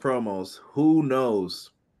Bow Wow's promos? Who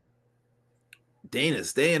knows? Dana's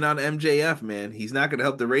staying on MJF, man. He's not going to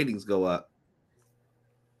help the ratings go up.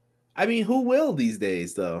 I mean, who will these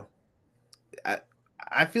days, though?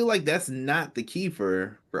 I feel like that's not the key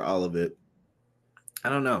for all of it. I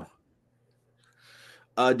don't know.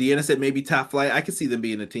 Deanna said maybe Top Flight. I could see them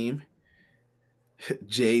being a team.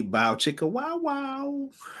 Jay Bow Chicka Wow Wow.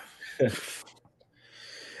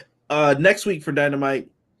 Next week for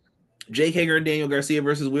Dynamite, Jake Hager and Daniel Garcia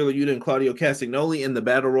versus Wheeler Yuta and Claudio Castagnoli in the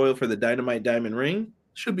Battle Royal for the Dynamite Diamond Ring.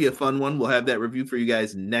 Should be a fun one. We'll have that review for you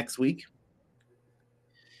guys next week.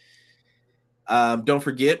 Don't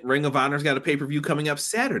forget, Ring of Honor's got a pay-per-view coming up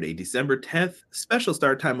Saturday, December 10th. Special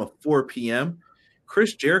start time of 4 p.m.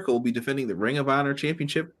 Chris Jericho will be defending the Ring of Honor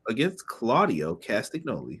Championship against Claudio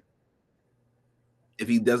Castagnoli. If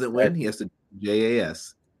he doesn't win, he has to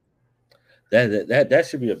JAS. That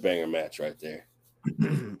should be a banger match right there.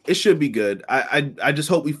 It should be good. I just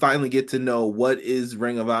hope we finally get to know what is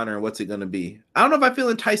Ring of Honor and what's it going to be. I don't know if I feel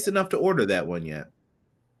enticed enough to order that one yet.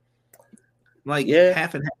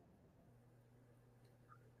 Half and half.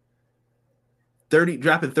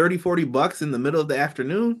 Dropping $30-$40 in the middle of the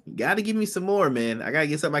afternoon. You got to give me some more, man. I got to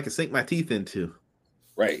get something I can sink my teeth into.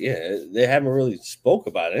 Right, yeah. They haven't really spoke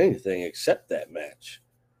about anything except that match.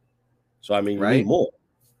 So, I mean, you need more.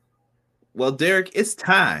 Well, Derek, it's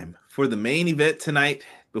time for the main event tonight.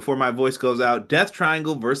 Before my voice goes out, Death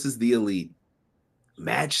Triangle versus the Elite.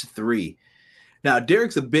 Match 3. Now,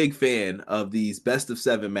 Derek's a big fan of these best of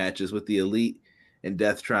 7 matches with the Elite and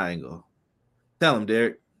Death Triangle. Tell him,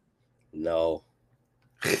 Derek. No.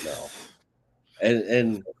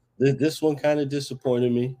 And this one kind of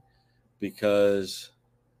disappointed me because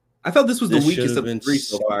I felt this was the weakest of the 3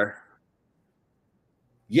 so far.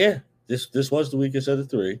 Yeah, this was the weakest of the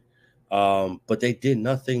 3. But they did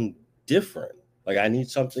nothing different. Like, I need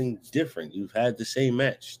something different. You've had the same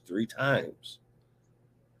match 3 times.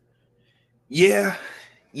 Yeah,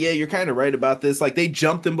 you're kind of right about this. Like, they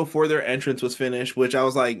jumped them before their entrance was finished, which I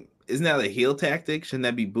was like, isn't that a heel tactic? Shouldn't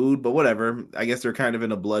that be booed? But whatever. I guess they're kind of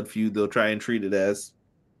in a blood feud. They'll try and treat it as.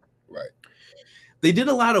 Right. They did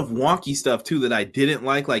a lot of wonky stuff, too, that I didn't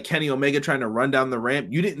like Kenny Omega trying to run down the ramp.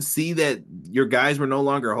 You didn't see that your guys were no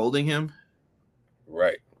longer holding him?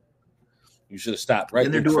 Right. You should have stopped right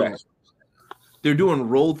there. They're doing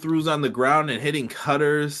roll-throughs on the ground and hitting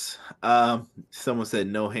cutters. Someone said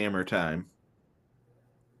no hammer time.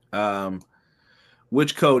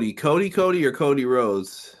 Which Cody? Cody or Cody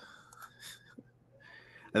Rhodes?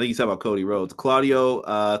 I think he's talking about Cody Rhodes. Claudio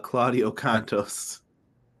Cantos.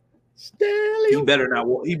 He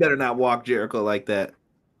better not walk Jericho like that.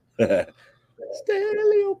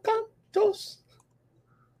 Stelio Cantos.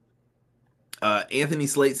 Anthony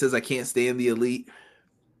Slate says I can't stand the Elite.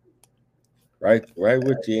 Right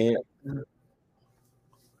with you. At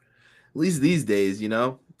least these days,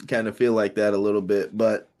 kind of feel like that a little bit.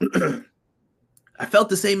 But I felt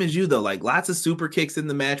the same as you, though. Like, lots of super kicks in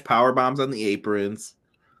the match, power bombs on the aprons.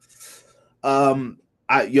 I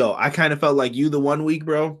kind of felt like you the one week,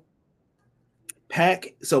 bro.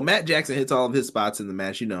 So Matt Jackson hits all of his spots in the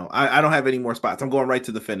match. I don't have any more spots. I'm going right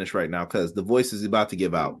to the finish right now because the voice is about to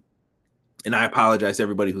give out. And I apologize to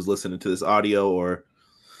everybody who's listening to this audio or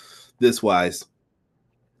this wise,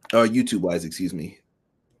 or YouTube wise, excuse me.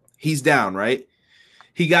 He's down, right?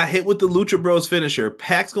 He got hit with the Lucha Bros finisher.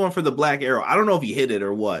 Pac's going for the Black Arrow. I don't know if he hit it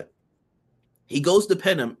or what. He goes to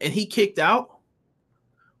pin him, and he kicked out.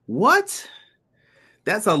 What?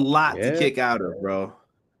 That's a lot to kick out of, bro.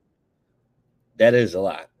 That is a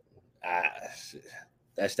lot.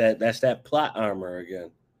 That's that plot armor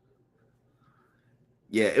again.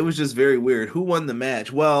 Yeah, it was just very weird. Who won the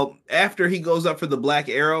match? Well, after he goes up for the Black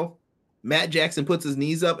Arrow, Matt Jackson puts his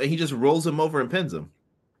knees up and he just rolls him over and pins him.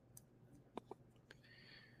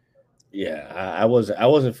 Yeah, I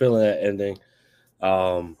wasn't feeling that ending.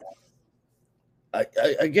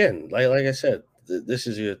 Again, like I said, this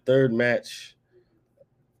is your third match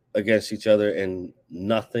against each other, and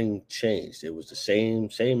nothing changed. It was the same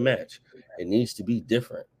match. It needs to be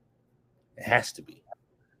different. It has to be.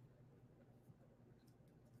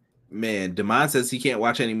 Man, Damon says he can't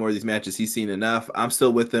watch any more of these matches. He's seen enough. I'm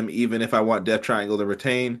still with him, even if I want Death Triangle to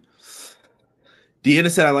retain. Deanna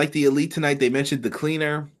said, I like the Elite tonight. They mentioned the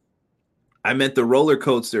Cleaner. I meant the roller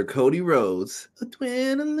coaster, Cody Rhodes.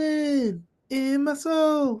 Adrenaline in my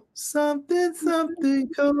soul. Something,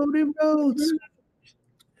 Cody Rhodes.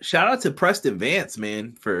 Shout out to Preston Vance,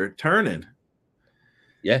 man, for turning.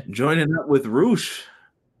 Yeah. Joining up with Roosh.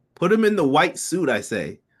 Put him in the white suit, I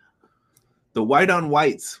say. The white on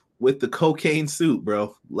whites with the cocaine suit,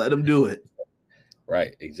 bro. Let him do it.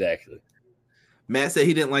 Right, exactly. Matt said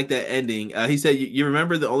he didn't like that ending. He said, you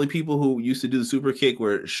remember the only people who used to do the super kick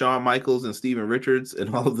were Shawn Michaels and Steven Richards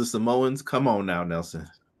and all of the Samoans? Come on now, Nelson.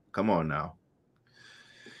 Come on now.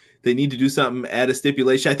 They need to do something, add a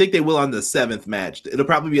stipulation. I think they will on the 7th match. It'll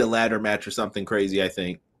probably be a ladder match or something crazy, I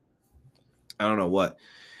think. I don't know what.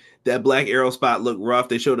 That Black Arrow spot looked rough.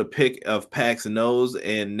 They showed a pic of Pac's nose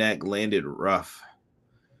and neck landed rough.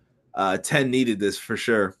 10 needed this for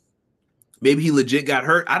sure. Maybe he legit got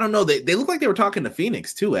hurt. I don't know. They look like they were talking to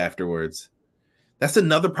Phoenix too afterwards. That's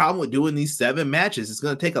another problem with doing these 7 matches. It's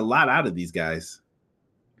going to take a lot out of these guys.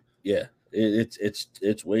 Yeah,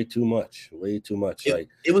 it's way too much. Way too much.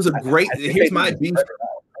 It was a great. Here's my beef.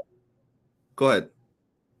 Go ahead.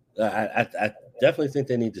 I definitely think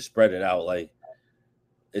they need to spread it out. Like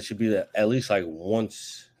it should be at least like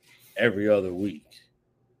once every other week.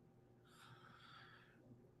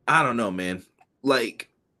 I don't know, man. Like,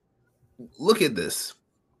 look at this.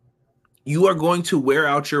 You are going to wear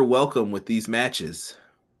out your welcome with these matches.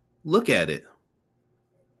 Look at it.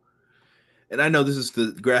 And I know this is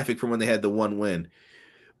the graphic from when they had the 1 win.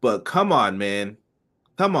 But come on, man.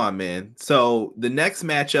 Come on, man. So the next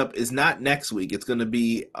matchup is not next week. It's going to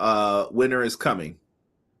be Winter is Coming.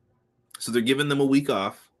 So they're giving them a week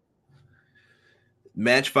off.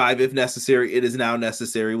 Match 5, if necessary. It is now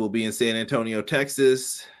necessary. Will be in San Antonio,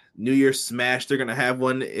 Texas. New Year's Smash. They're going to have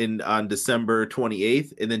one on December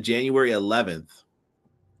 28th and then January 11th.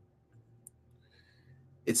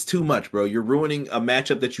 It's too much, bro. You're ruining a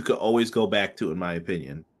matchup that you could always go back to, in my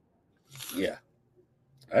opinion. Yeah,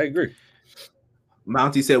 I agree.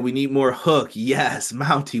 Mountie said we need more Hook. Yes,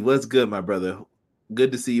 Mountie, what's good, my brother?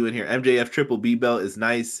 Good to see you in here. MJF Triple B belt is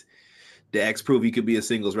nice. Dax proved he could be a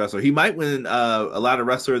singles wrestler. He might win a lot of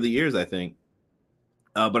Wrestler of the Years, I think.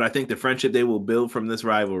 But I think the friendship they will build from this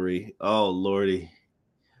rivalry. Oh, Lordy.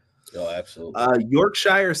 Oh, absolutely.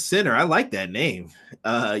 Yorkshire Sinner. I like that name.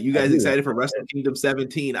 You guys excited for Wrestle Kingdom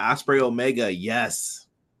 17? Osprey Omega. Yes.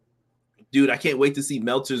 Dude, I can't wait to see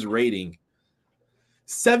Meltzer's rating.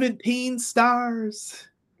 17 stars.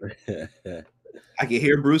 I can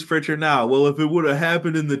hear Bruce Pritchard now. Well, if it would have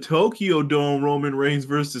happened in the Tokyo Dome, Roman Reigns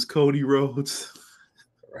versus Cody Rhodes.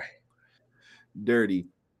 Right. Dirty.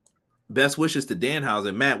 Best wishes to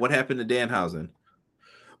Danhausen. Matt, what happened to Danhausen?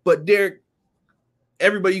 But Derek,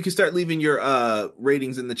 everybody, you can start leaving your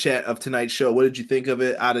ratings in the chat of tonight's show. What did you think of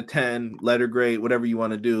it? Out of 10, letter grade, whatever you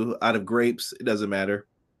want to do. Out of grapes, it doesn't matter.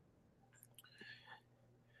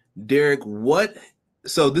 Derek, what?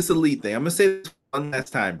 So this Elite thing, I'm going to say this one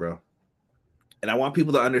last time, bro. And I want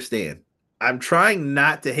people to understand. I'm trying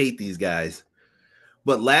not to hate these guys.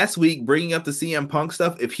 But last week, bringing up the CM Punk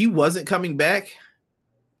stuff, if he wasn't coming back,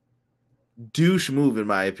 douche move, in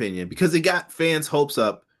my opinion, because it got fans' hopes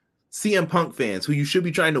up. CM Punk fans, who you should be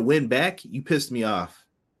trying to win back, you pissed me off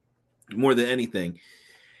more than anything.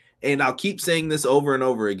 And I'll keep saying this over and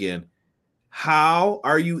over again. How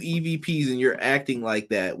are you EVPs and you're acting like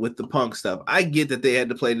that with the Punk stuff? I get that they had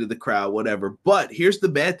to play to the crowd, whatever. But here's the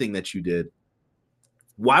bad thing that you did.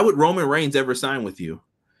 Why would Roman Reigns ever sign with you?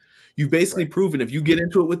 You've basically proven if you get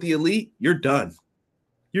into it with the Elite, you're done.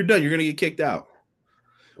 You're done. You're going to get kicked out.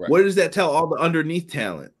 Right. What does that tell all the underneath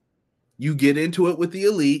talent? You get into it with the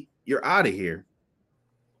Elite, you're out of here.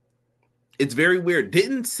 It's very weird.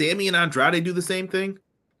 Didn't Sammy and Andrade do the same thing?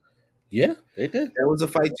 Yeah, they did. That was a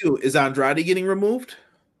fight too. Is Andrade getting removed?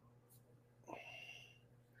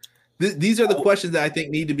 These are the questions that I think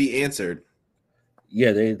need to be answered.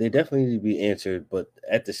 Yeah, they definitely need to be answered. But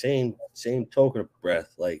at the same token of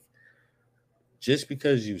breath, like just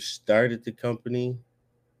because you started the company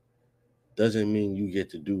doesn't mean you get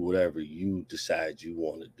to do whatever you decide you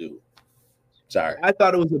want to do. Sorry. I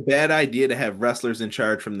thought it was a bad idea to have wrestlers in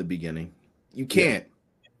charge from the beginning. You can't,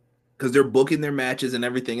 because they're booking their matches and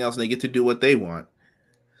everything else, and they get to do what they want.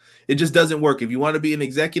 It just doesn't work. If you want to be an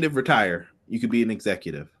executive, retire. You could be an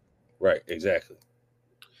executive. Right, exactly.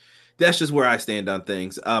 That's just where I stand on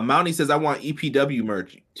things. Mountie says, I want EPW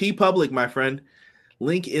merch. TeePublic, my friend.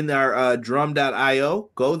 Link in our drum.io.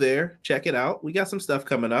 Go there. Check it out. We got some stuff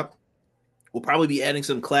coming up. We'll probably be adding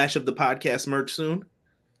some Clash of the Podcast merch soon.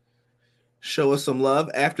 Show us some love.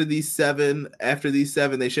 After these seven,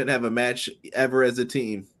 they shouldn't have a match ever as a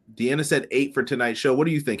team. Deanna said 8 for tonight's show. What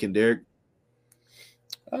are you thinking, Derek?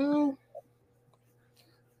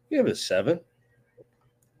 Give it a 7.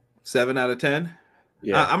 7 out of 10?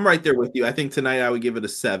 Yeah. I'm right there with you. I think tonight I would give it a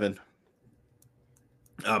 7.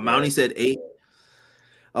 Mountie said 8.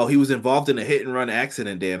 Oh, he was involved in a hit-and-run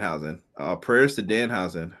accident, Danhausen. Prayers to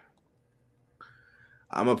Danhausen.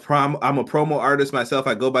 I'm a promo artist myself.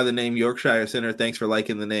 I go by the name Yorkshire Center. Thanks for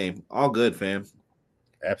liking the name. All good, fam.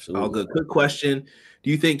 Absolutely. All good. Quick question. Do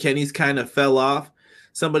you think Kenny's kind of fell off?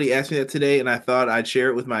 Somebody asked me that today, and I thought I'd share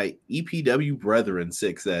it with my EPW brethren,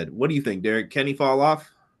 Six said. What do you think, Derek? Kenny fall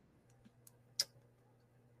off?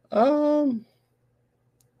 I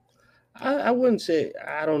wouldn't say.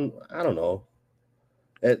 I don't know.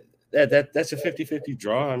 That's a 50-50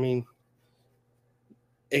 draw. I mean,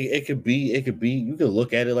 it could be. You could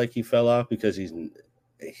look at it like he fell off because he.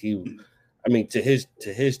 I mean, to his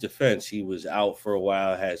defense, he was out for a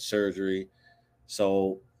while, had surgery,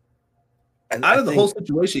 so. Out of the whole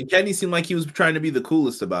situation, Kenny seemed like he was trying to be the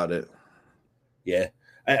coolest about it. Yeah,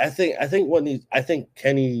 I think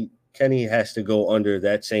Kenny has to go under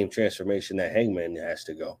that same transformation that Hangman has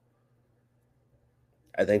to go.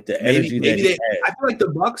 I think the energy I feel like the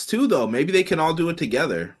Bucks too, though. Maybe they can all do it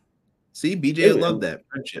together. See, BJ would love that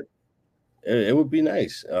friendship. It would be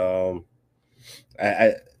nice. I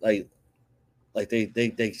like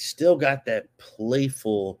they still got that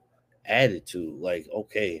playful attitude. Like,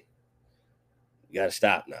 okay, you got to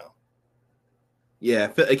stop now.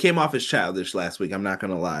 Yeah, it came off as childish last week. I'm not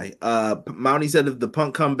gonna lie. Mountie said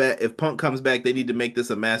if Punk comes back, they need to make this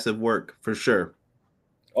a massive work for sure.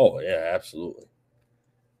 Oh yeah, absolutely.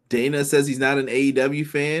 Dana says he's not an AEW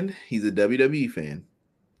fan; he's a WWE fan.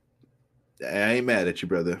 I ain't mad at you,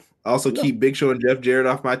 brother. Also, keep Big Show and Jeff Jarrett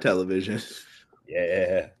off my television.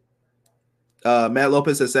 Yeah. Matt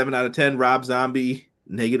Lopez says 7 out of 10. Rob Zombie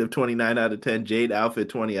negative 29 out of 10. Jade Outfit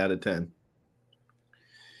 20 out of 10.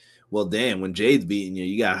 Well, damn, when Jade's beating you,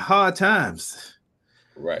 you got hard times.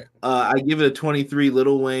 Right. I give it a 23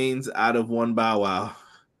 Little Waynes out of 1 Bow Wow.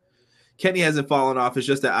 Kenny hasn't fallen off. It's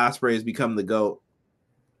just that Ospreay has become the GOAT.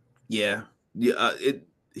 Yeah.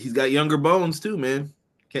 He's got younger bones too, man.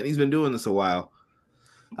 Kenny's been doing this a while.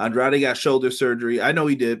 Andrade got shoulder surgery. I know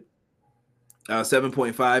he did.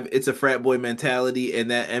 7.5. It's a frat boy mentality, and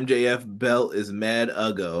that MJF belt is mad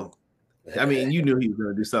uggo. I mean, you knew he was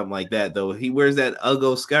going to do something like that, though. He wears that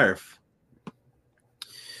uggo scarf.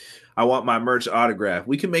 I want my merch autograph.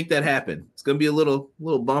 We can make that happen. It's going to be a little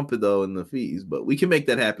bumpy, though, in the fees, but we can make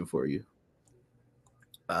that happen for you.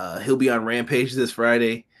 He'll be on Rampage this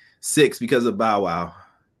Friday, 6 because of Bow Wow.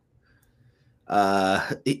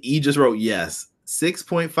 He just wrote yes.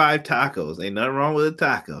 6.5 tacos. Ain't nothing wrong with a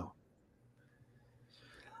taco.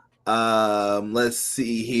 Let's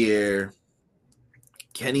see here.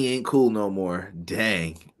 Kenny ain't cool no more.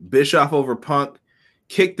 Dang. Bischoff over Punk.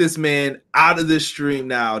 Kick this man out of this stream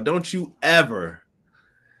now. Don't you ever.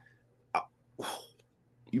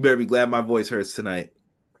 You better be glad my voice hurts tonight.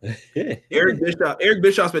 Eric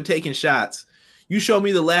Bischoff's been taking shots. You show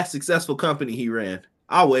me the last successful company he ran.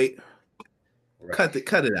 I'll wait. Right.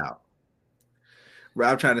 Cut it out.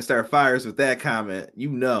 Rob trying to start fires with that comment. You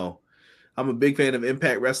know, I'm a big fan of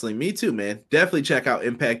Impact Wrestling. Me too, man. Definitely check out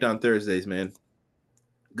Impact on Thursdays, man.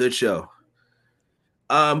 Good show.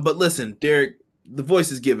 But listen, Derek, the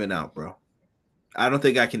voice is giving out, bro. I don't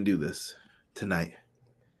think I can do this tonight.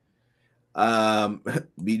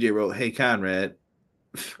 BJ wrote, "Hey Conrad,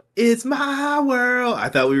 it's my world." I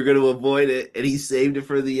thought we were going to avoid it, and he saved it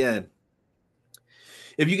for the end.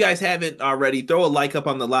 If you guys haven't already, throw a like up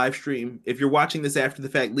on the live stream. If you're watching this after the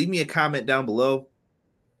fact, leave me a comment down below.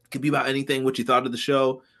 It could be about anything, what you thought of the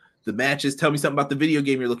show, the matches. Tell me something about the video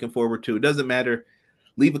game you're looking forward to. It doesn't matter.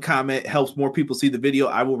 Leave a comment. It helps more people see the video.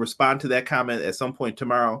 I will respond to that comment at some point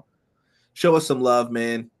tomorrow. Show us some love,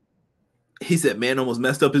 man. He said, man almost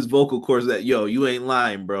messed up his vocal cords. That, yo, you ain't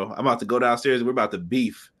lying, bro. I'm about to go downstairs and we're about to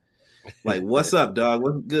beef. Like, what's up, dog?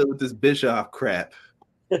 What's good with this Bischoff crap?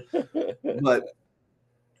 But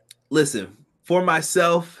listen, for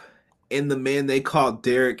myself and the man they call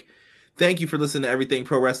Derek, Thank you for listening to Everything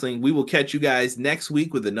Pro Wrestling. We will catch you guys next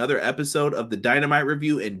week with another episode of the Dynamite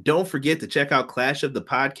Review. And don't forget to check out Clash of the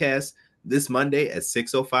Podcast this Monday at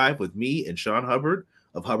 6:05 with me and Sean Hubbard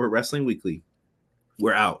of Hubbard Wrestling Weekly.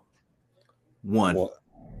 We're out. One.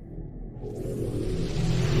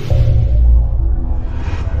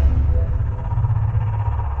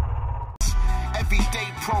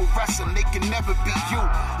 Everyday pro wrestling, they can never be you.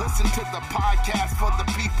 Listen to the podcast for the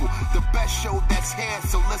people, the best show that's here,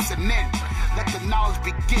 so listen in. Let the knowledge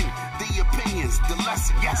begin, the opinions, the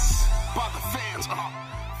lesson, yes. By the fans,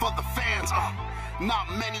 for the fans,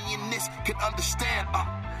 not many in this can understand,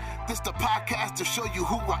 this the podcast to show you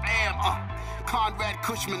who I am, Conrad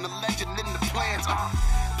Cushman, the legend in the plans,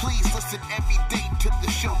 please listen every day to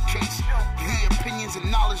the showcase, the opinions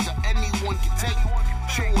and knowledge that anyone can take,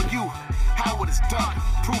 showing you how it is done,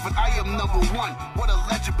 proving I am number one, what a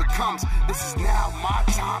legend becomes. This is now my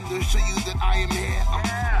time to show you that I am here.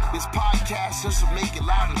 This podcast just to make it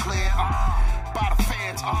loud and clear. By the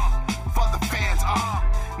fans, for the fans,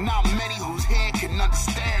 not many who's here can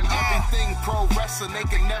understand everything pro wrestling, they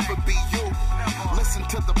can never be you. Listen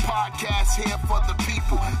to the podcast here for the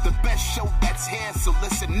people, the best show that's here, so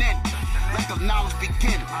listen in. Let the knowledge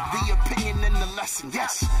begin, the opinion and the lesson,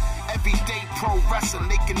 yes. Everyday pro wrestling,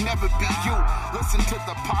 they can never be you. Listen to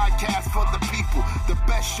the podcast for the people, the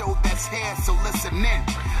best show that's here, so listen in.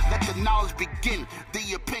 Let the knowledge begin,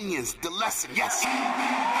 the opinions, the lesson, yes.